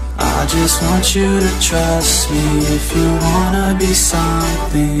hope. I just want you to trust me if you wanna be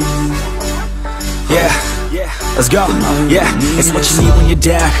something, yeah. Let's go, yeah, it's what you need when you're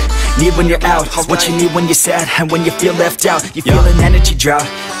down, need when you're out, it's what you need when you're sad, and when you feel left out. You feel an energy drought,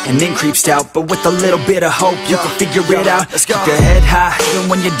 and then creeps out, but with a little bit of hope, you can figure it out. Keep your head high, even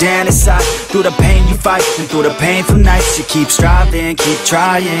when you're down inside. Through the pain you fight, and through the painful nights, you keep striving, keep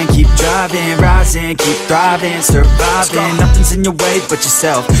trying, keep driving, rising, keep thriving, surviving. Nothing's in your way but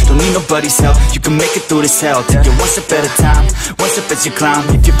yourself, don't need nobody's help. You can make it through this hell, take it one step at a time, one step as you climb.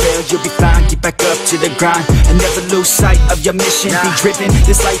 If you fail, you'll be fine, get back up to the grind, and never lose sight of your mission. Be driven,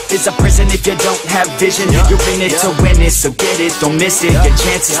 this life is a prison if you don't have vision. You're in it to win it, so get it, don't miss it. Your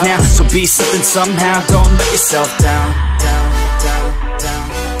chances now, so be something somehow. Don't let yourself down.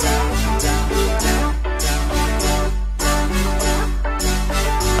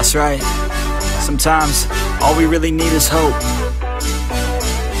 That's right. Sometimes all we really need is hope.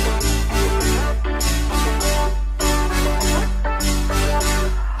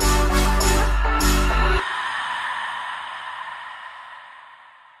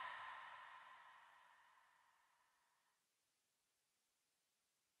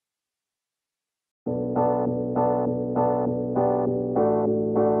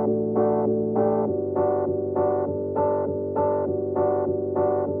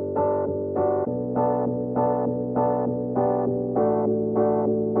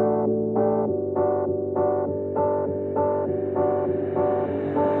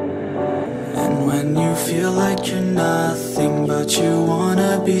 When you feel like you're nothing, but you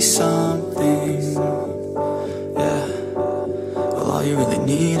wanna be something, yeah. Well, all you really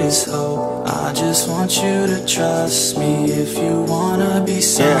need is hope. I just want you to trust me if you wanna be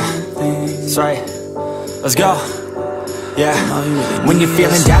something. That's right. Let's go. Yeah, when you're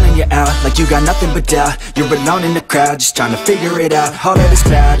feeling down and you're out, like you got nothing but doubt, you're alone in the crowd, just trying to figure it out. All of this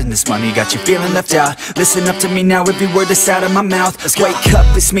cloud and this money got you feeling left out. Listen up to me now, every word that's out of my mouth. Wake up,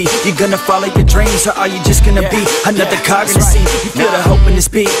 it's me, you're gonna follow your dreams, or are you just gonna be another cog in the scene? You feel the hope in this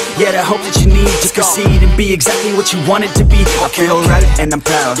beat, yeah, the hope that you need to proceed and be exactly what you want it to be. I feel right and I'm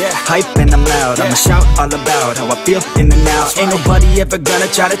proud, hype and I'm loud, I'ma shout all about how I feel in the now. Ain't nobody ever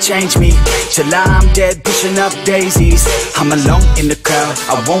gonna try to change me, till I'm dead pushing up daisies. I'm alone in the crowd,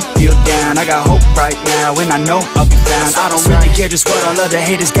 I won't feel down. I got hope right now, and I know I'll be found. I don't really care just what all other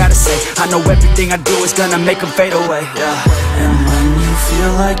haters gotta say. I know everything I do is gonna make them fade away, And when you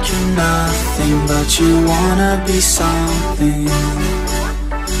feel like you're nothing, but you wanna be something,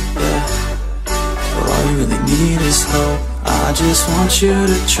 yeah. Well, all you really need is hope. I just want you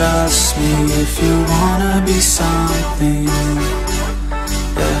to trust me if you wanna be something,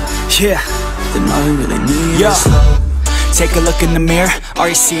 yeah. Yeah. Then all you really need is hope. Take a look in the mirror, are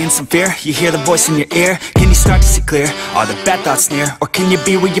you seeing some fear? You hear the voice in your ear, can you start to see clear? Are the bad thoughts near? Or can you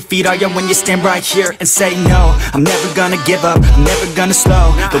be where your feet are, yeah, when you stand right here and say no? I'm never gonna give up, I'm never gonna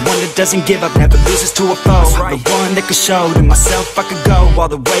slow. The one that doesn't give up, never loses to a foe. The one that could show to myself I could go all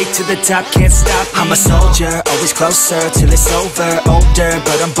the way to the top, can't stop me. I'm a soldier, always closer till it's over. Older,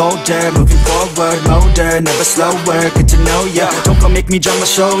 but I'm bolder, moving forward, motor, never slower. Good to know ya, don't come make me drop my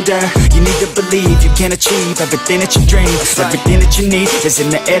shoulder. You need to believe you can achieve everything that you dream. Everything that you need is in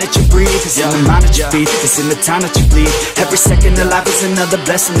the air that you breathe. It's in the mind that you feed, it's in the time that you bleed. Every second of life is another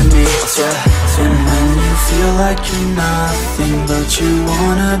blessing to me. And when you feel like you're nothing, but you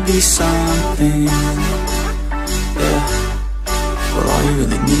wanna be something, yeah, well, all you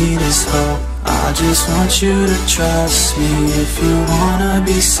really need is hope. I just want you to trust me if you wanna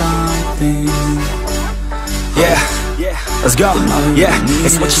be something. Yeah, let's go. Yeah,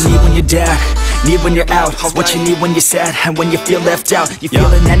 it's what you need when you're down, need when you're out. It's what you need when you're sad and when you feel left out. You feel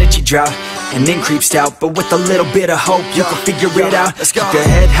an energy drought and then creeps out, but with a little bit of hope you can figure it out. Keep your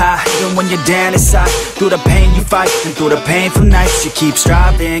head high even when you're down inside. Through the pain you fight, and through the painful nights you keep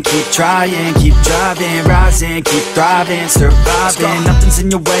striving, keep trying, keep driving, rising, keep thriving, surviving. Nothing's in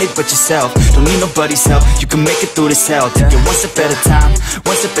your way but yourself, don't need nobody's help. You can make it through this hell, take it one step at a time,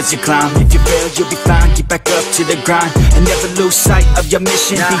 one step as you climb. If you fail you'll be fine, get back up to the grind and never lose sight of your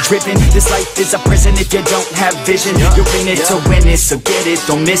mission. Be driven, this life is a prison if you don't have vision. You're in it to win it, so get it,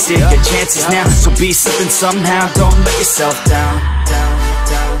 don't miss it. Your chances now, so be something somehow. Don't let yourself down.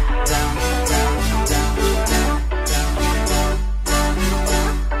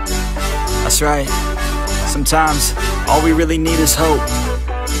 That's right. Sometimes all we really need is hope.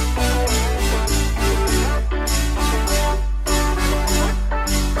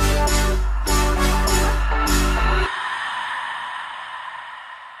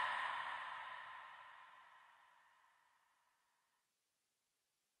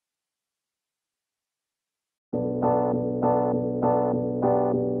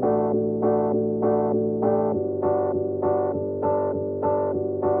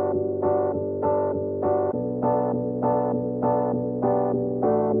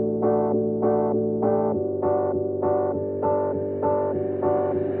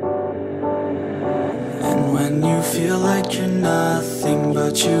 When you feel like you're nothing,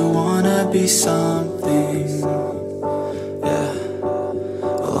 but you wanna be something, yeah,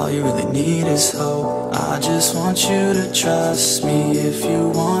 well, all you really need is hope. I just want you to trust me if you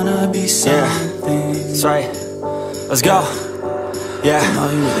wanna be something. That's right. Let's go. Yeah,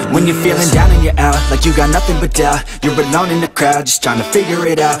 when you're feeling down and you're out, like you got nothing but doubt. You're alone in the crowd, just trying to figure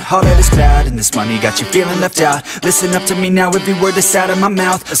it out. All that is cloud and this money got you feeling left out. Listen up to me now, every word that's out of my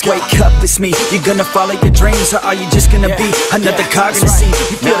mouth. Wake up, it's me, you're gonna follow your dreams, or are you just gonna be another cog in the scene?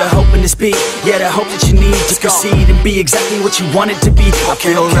 You feel the hope in this beat, yeah, the hope that you need to proceed and be exactly what you want it to be. I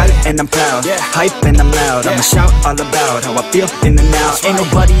feel right and I'm proud, hype and I'm loud. I'ma shout all about how I feel in the now. Ain't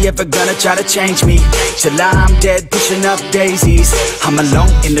nobody ever gonna try to change me till I'm dead, pushing up daisies. I'm alone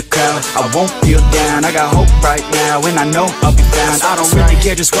in the crowd, I won't feel down. I got hope right now and I know I'll be found. I don't really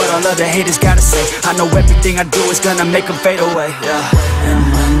care just what all other haters gotta say. I know everything I do is gonna make them fade away. And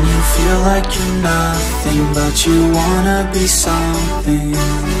when you feel like you're nothing, but you wanna be something,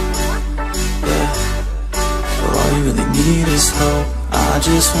 yeah, well, all you really need is hope. I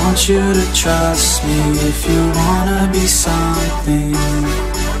just want you to trust me if you wanna be something,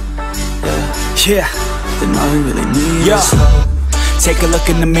 yeah, then all you really need is hope. Take a look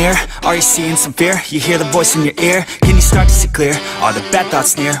in the mirror, are you seeing some fear? You hear the voice in your ear, can you start to see clear? Are the bad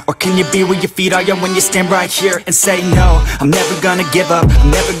thoughts near? Or can you be where your feet are, yeah, when you stand right here and say no? I'm never gonna give up, I'm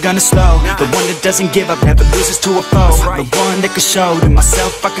never gonna slow. The one that doesn't give up, never loses to a foe. The one that could show to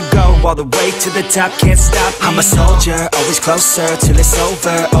myself I could go all the way to the top, can't stop me. I'm a soldier, always closer till it's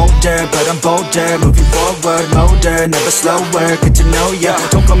over. Older, but I'm bolder, moving forward, motor, never slower. Good to know ya,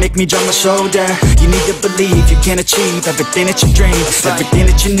 don't go make me drop my shoulder. You need to believe you can achieve everything that you dream. Everything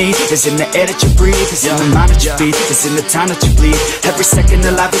that you need is in the air that you breathe. It's in the mind that you feed, it's in the time that you bleed. Every second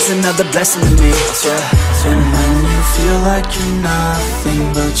of life is another blessing to me. And when you feel like you're nothing,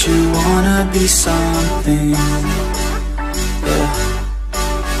 but you wanna be something, yeah,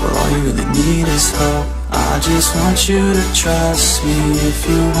 well, all you really need is hope. I just want you to trust me if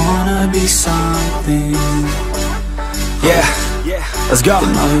you wanna be something, yeah. Let's go.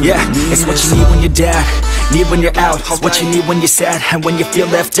 Yeah, it's what you need when you're down, need when you're out. It's what you need when you're sad and when you feel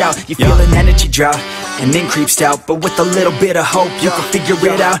left out. You feel an energy drop and then creeps out, but with a little bit of hope you can figure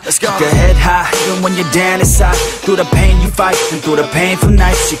it out. Keep your head high even when you're down inside. Through the pain you fight and through the painful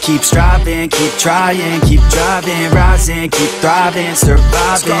nights you keep striving, keep trying, keep driving, rising, keep thriving,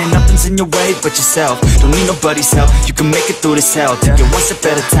 surviving. Nothing's in your way but yourself. Don't need nobody's help. You can make it through this hell. Take it one step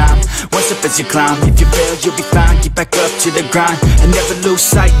at a time, one step as you climb. If you fail you'll be fine. Get back up to the grind and never lose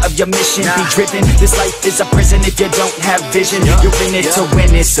sight of your mission. Be driven. This life is a prison if you don't have vision. You're in it to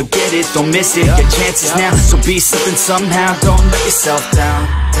win it, so get it, don't miss it. Your chances now, so be something somehow. Don't let yourself down.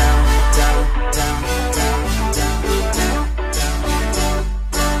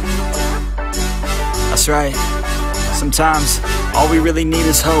 That's right. Sometimes all we really need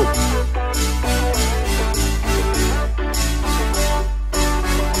is hope.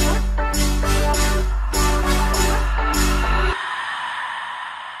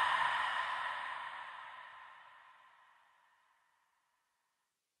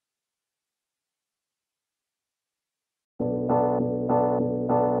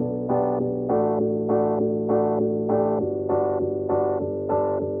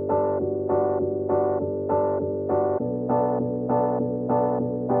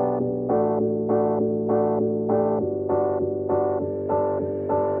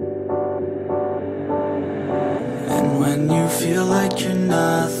 When you feel like you're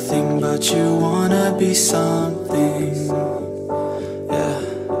nothing, but you wanna be something, yeah.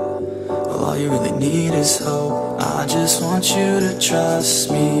 Well, all you really need is hope. I just want you to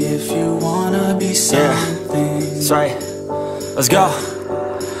trust me if you wanna be something. That's right. Let's go.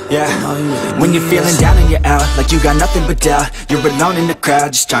 Yeah, when you're feeling down and you're out, like you got nothing but doubt. You're alone in the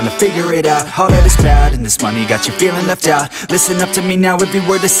crowd, just trying to figure it out. All that is bad, and this money got you feeling left out. Listen up to me now, every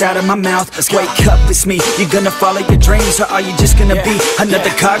word that's out of my mouth. Wake up, it's me. You gonna follow your dreams, or are you just gonna be another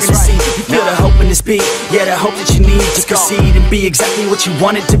cog in the scene? You feel the hope in this beat, yeah, the hope that you need to proceed and be exactly what you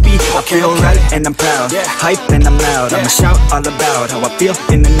want it to be. I feel right, and I'm proud, hype and I'm loud. I'ma shout all about how I feel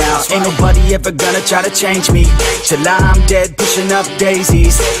in the now. Ain't nobody ever gonna try to change me till I'm dead, pushing up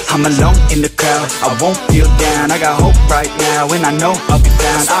daisies. I'm alone in the crowd, I won't feel down. I got hope right now, and I know I'll be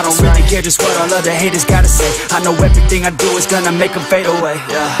found. I don't really care just what all other haters gotta say. I know everything I do is gonna make them fade away.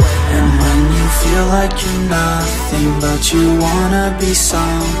 And when you feel like you're nothing, but you wanna be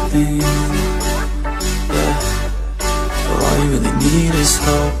something, yeah. Well, all you really need is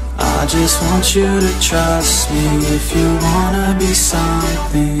hope. I just want you to trust me if you wanna be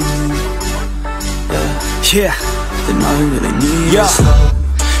something, yeah. Then all you really need is hope.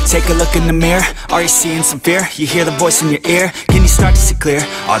 Take a look in the mirror, are you seeing some fear? You hear the voice in your ear, can you start to see clear?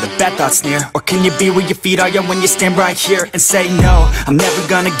 Are the bad thoughts near? Or can you be where your feet are, yeah, when you stand right here and say no? I'm never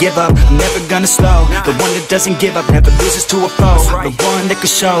gonna give up, I'm never gonna slow. The one that doesn't give up, never loses to a foe. The one that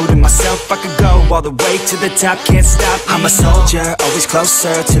could show to myself I could go all the way to the top, can't stop me. I'm a soldier, always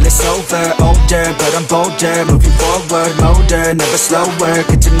closer till it's over. Older, but I'm bolder, moving forward, motor, never slower.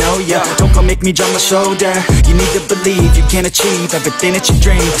 Good to know ya, don't go make me drop my shoulder. You need to believe you can achieve everything that you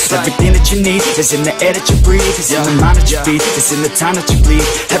dream. Everything that you need is in the air that you breathe. It's in the mind that you feed, it's in the time that you bleed.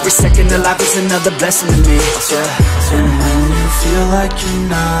 Every second of life is another blessing to me. And when you feel like you're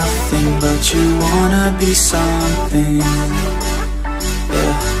nothing, but you wanna be something,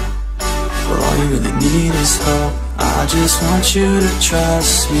 yeah. Well, all you really need is hope. I just want you to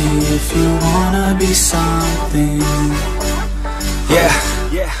trust me if you wanna be something, yeah.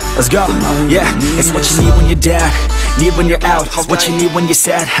 Let's go. Yeah, it's what you need when you're down, need when you're out. It's what you need when you're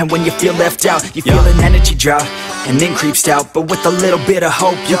sad and when you feel left out. You feel an energy drop and then creeps out, but with a little bit of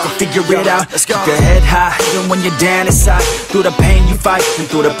hope you can figure it out. Keep your head high even when you're down inside. Through the pain you fight and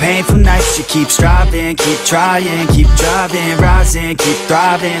through the painful nights you keep striving, keep trying, keep driving, rising, keep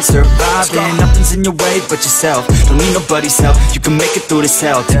thriving, surviving. Nothing's in your way but yourself. Don't need nobody's help. You can make it through this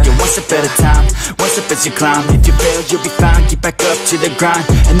hell. Take it one step at a time, one step as you climb. If you fail you'll be fine. Get back up to the grind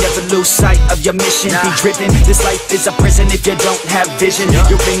and never lose sight of your mission. Be driven. This life is a prison if you don't have vision.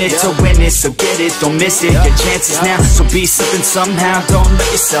 You're in it to win it, so get it, don't miss it. Your chances now, so be something somehow. Don't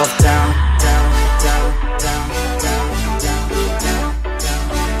let yourself down.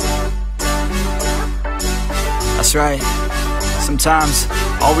 That's right. Sometimes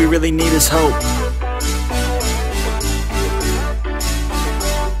all we really need is hope.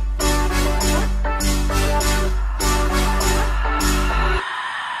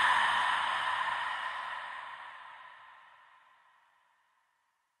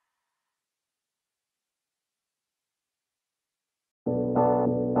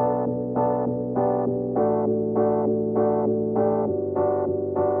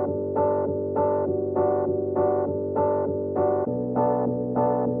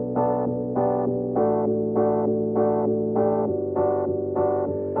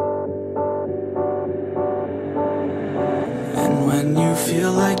 you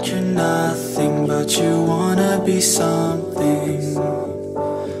feel like you're nothing, but you wanna be something,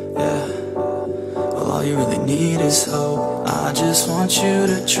 yeah. Well, all you really need is hope. I just want you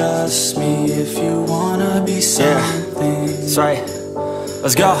to trust me if you wanna be something. That's right.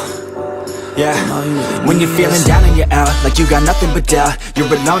 Let's go. Yeah, when you're feeling down and you're out, like you got nothing but doubt, you're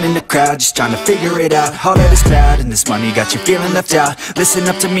alone in the crowd, just trying to figure it out. All that is cloud and this money got you feeling left out. Listen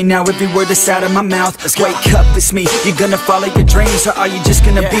up to me now, every word that's out of my mouth. Wake up, it's me. You're gonna follow your dreams, or are you just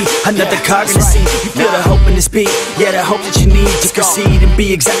gonna be another cog in the scene? You feel the hope in this beat, yeah, the hope that you need to proceed and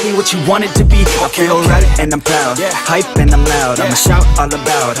be exactly what you want it to be. I feel right and I'm proud, hype and I'm loud. I'ma shout all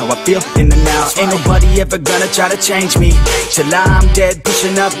about how I feel in the now. Ain't nobody ever gonna try to change me till I'm dead,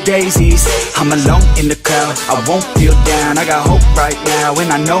 pushing up daisies. I'm alone in the crowd, I won't feel down. I got hope right now,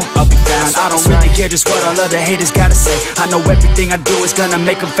 and I know I'll be found. I don't really care just what all other haters gotta say. I know everything I do is gonna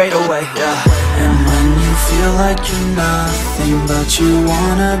make them fade away, And when you feel like you're nothing, but you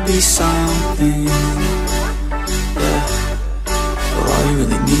wanna be something, yeah. Well, all you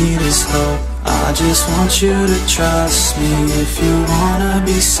really need is hope. I just want you to trust me if you wanna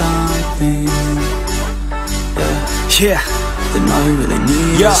be something, yeah. Then all you really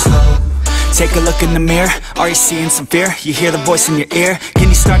need is hope. Take a look in the mirror, are you seeing some fear? You hear the voice in your ear, can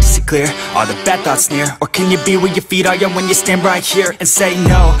you start to see clear? Are the bad thoughts near? Or can you be where your feet are, yeah, when you stand right here and say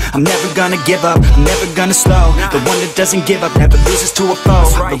no? I'm never gonna give up, I'm never gonna slow. The one that doesn't give up, never loses to a foe.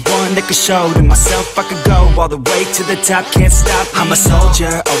 The one that can show to myself I could go all the way to the top, can't stop me. I'm a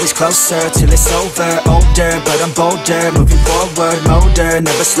soldier, always closer till it's over. Older, but I'm bolder, moving forward, motor,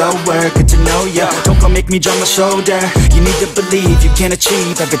 never slower. Good to know ya, don't come make me drop my shoulder. You need to believe you can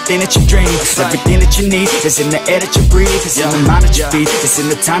achieve everything that you dream. Everything that you need is in the air that you breathe. It's in the mind that you feed, it's in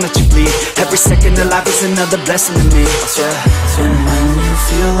the time that you bleed. Every second of life is another blessing to me, And when you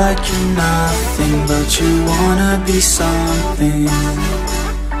feel like you're nothing, but you wanna be something,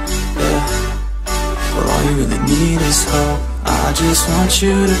 yeah. Well, all you really need is hope. I just want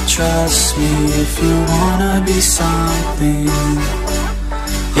you to trust me if you wanna be something,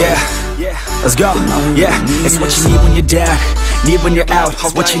 let's go. Yeah, it's what you need when you're down, need when you're out.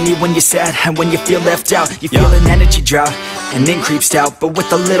 It's what you need when you're sad and when you feel left out. You feel an energy drought and then creeps out, but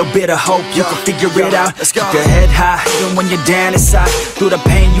with a little bit of hope you can figure it out. Keep your head high even when you're down inside. Through the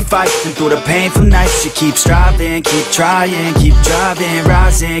pain you fight and through the painful nights, you keep striving, keep trying, keep driving,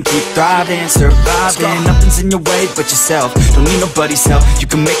 rising, keep thriving, surviving. Nothing's in your way but yourself, don't need nobody's help. You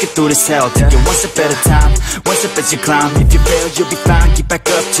can make it through this hell, take it one step at a time, one step as you climb. If you fail you'll be fine, get back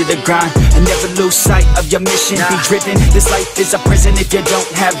up to the grind and never lose sight of your mission. Be driven, this life is a prison if you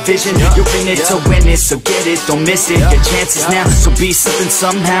don't have vision. You're in it to win it, so get it, don't miss it. Your chances now, so be something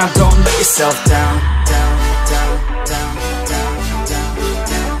somehow. Don't let yourself down.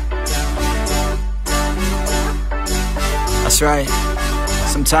 That's right.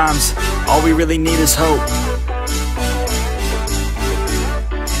 Sometimes all we really need is hope.